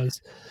one it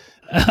was.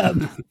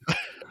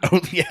 Oh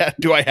yeah,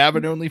 do I have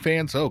an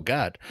OnlyFans? Oh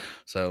God,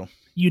 so.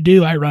 You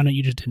do. I run it.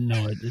 You just didn't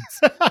know it.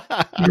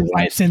 Your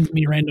wife sends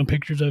me random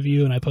pictures of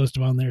you, and I post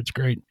them on there. It's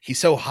great. He's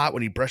so hot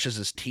when he brushes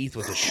his teeth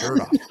with his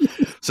shirt off.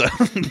 So,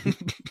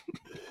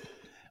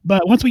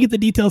 but once we get the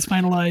details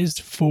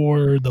finalized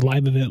for the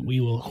live event,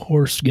 we will, of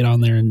course, get on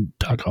there and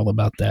talk all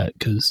about that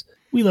because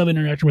we love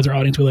interacting with our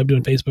audience. We love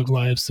doing Facebook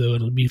Live, so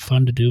it'll be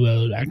fun to do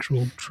an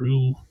actual,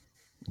 true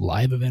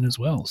live event as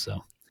well.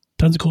 So,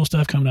 tons of cool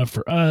stuff coming up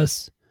for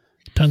us.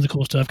 Tons of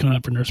cool stuff coming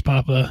up for Nurse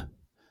Papa.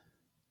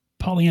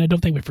 Pollyanna, don't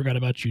think we forgot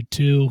about you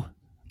too.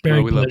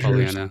 We love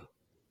Pollyanna.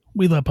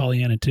 We love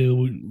Pollyanna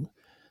too.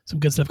 Some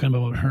good stuff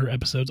coming up on her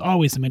episodes.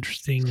 Always some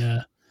interesting,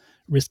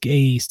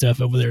 risque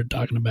stuff over there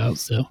talking about.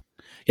 So,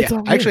 yeah,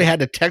 I actually had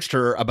to text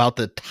her about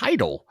the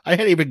title. I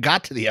hadn't even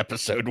got to the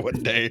episode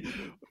one day.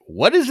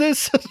 What is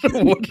this?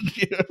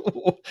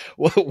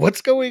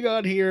 What's going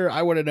on here?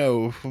 I want to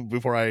know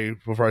before I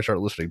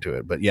start listening to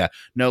it. But yeah,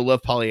 no,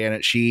 love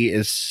Pollyanna. She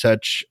is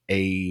such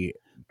a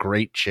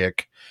great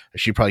chick.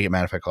 She'd probably get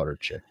mad if I called her a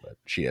chick, but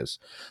she is.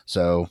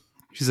 So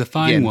she's a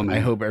fine woman. I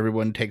hope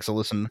everyone takes a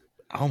listen.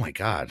 Oh my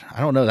God. I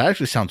don't know. That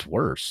actually sounds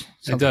worse.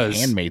 It does.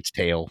 Like Handmaid's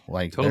Tale.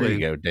 Like, totally. There you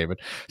go, David.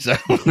 So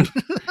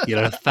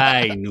you're a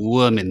fine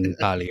woman,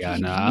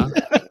 Pollyanna.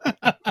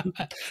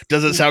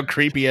 Doesn't sound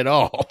creepy at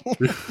all.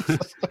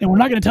 And we're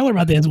not going to tell her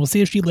about this. We'll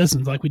see if she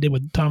listens, like we did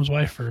with Tom's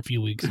wife for a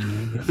few weeks.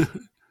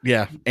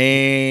 Yeah,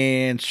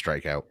 and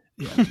strikeout.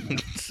 Yeah.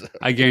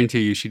 I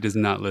guarantee you, she does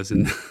not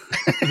listen.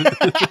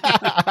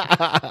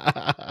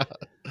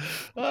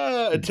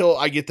 Until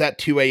I get that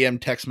 2 a.m.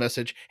 text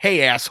message.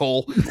 Hey,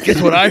 asshole,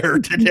 guess what I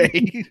heard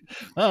today?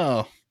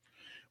 Oh,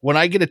 when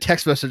I get a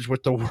text message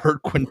with the word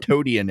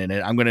quotidian in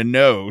it, I'm going to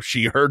know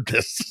she heard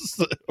this.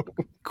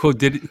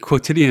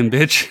 Quotidian,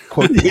 bitch.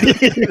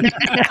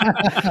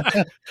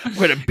 I'm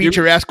going to beat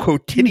your ass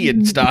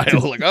quotidian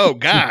style. Like, oh,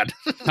 God.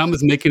 Tom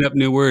is making up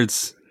new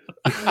words.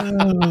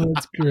 Oh,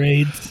 that's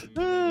great.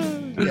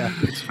 Yeah,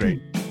 it's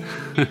great.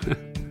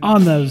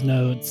 On those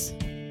notes,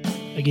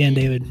 again,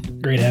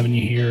 David, great having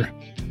you here.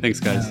 Thanks,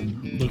 guys.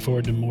 Look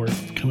forward to more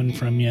coming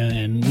from you,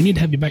 and we need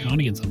to have you back on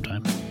again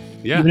sometime.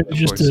 Yeah, even if it's of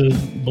just course.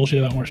 to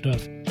bullshit about more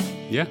stuff.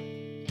 Yeah.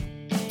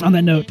 On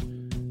that note,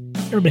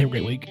 everybody have a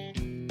great week.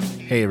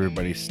 Hey,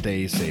 everybody,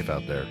 stay safe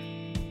out there.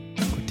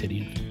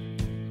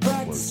 Quotidian.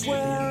 Practice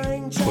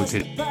swearing just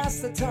to pass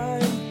the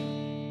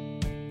time.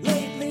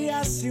 Lately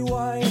I see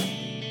why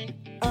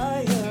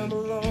I am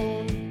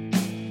alone.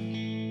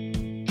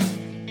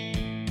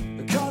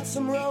 I caught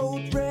some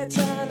road rage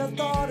and I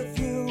thought of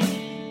you.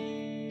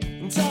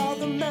 And all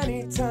the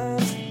many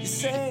times you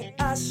say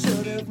I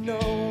should have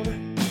known.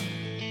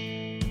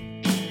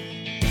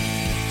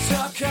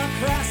 Took a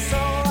class so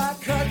I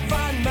could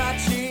find my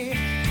G.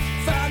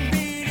 Found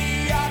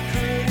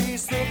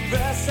mediocrity's the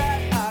best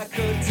that I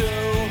could do.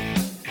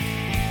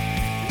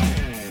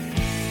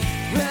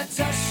 Meant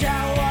to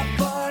shower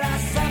but I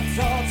slept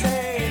all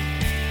day.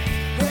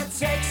 It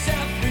takes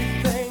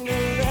everything to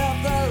live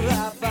the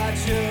life I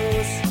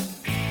choose.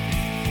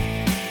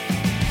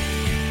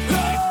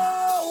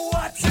 Oh,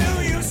 what do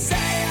you say?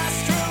 I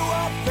screw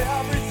up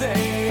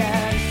everything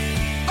again.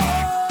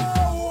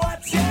 Oh, what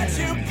did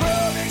you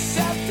prove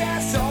except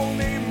there's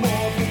only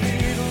more for me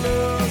to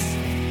lose?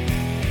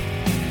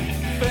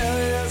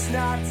 Failure's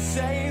not the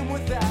same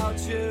without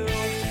you.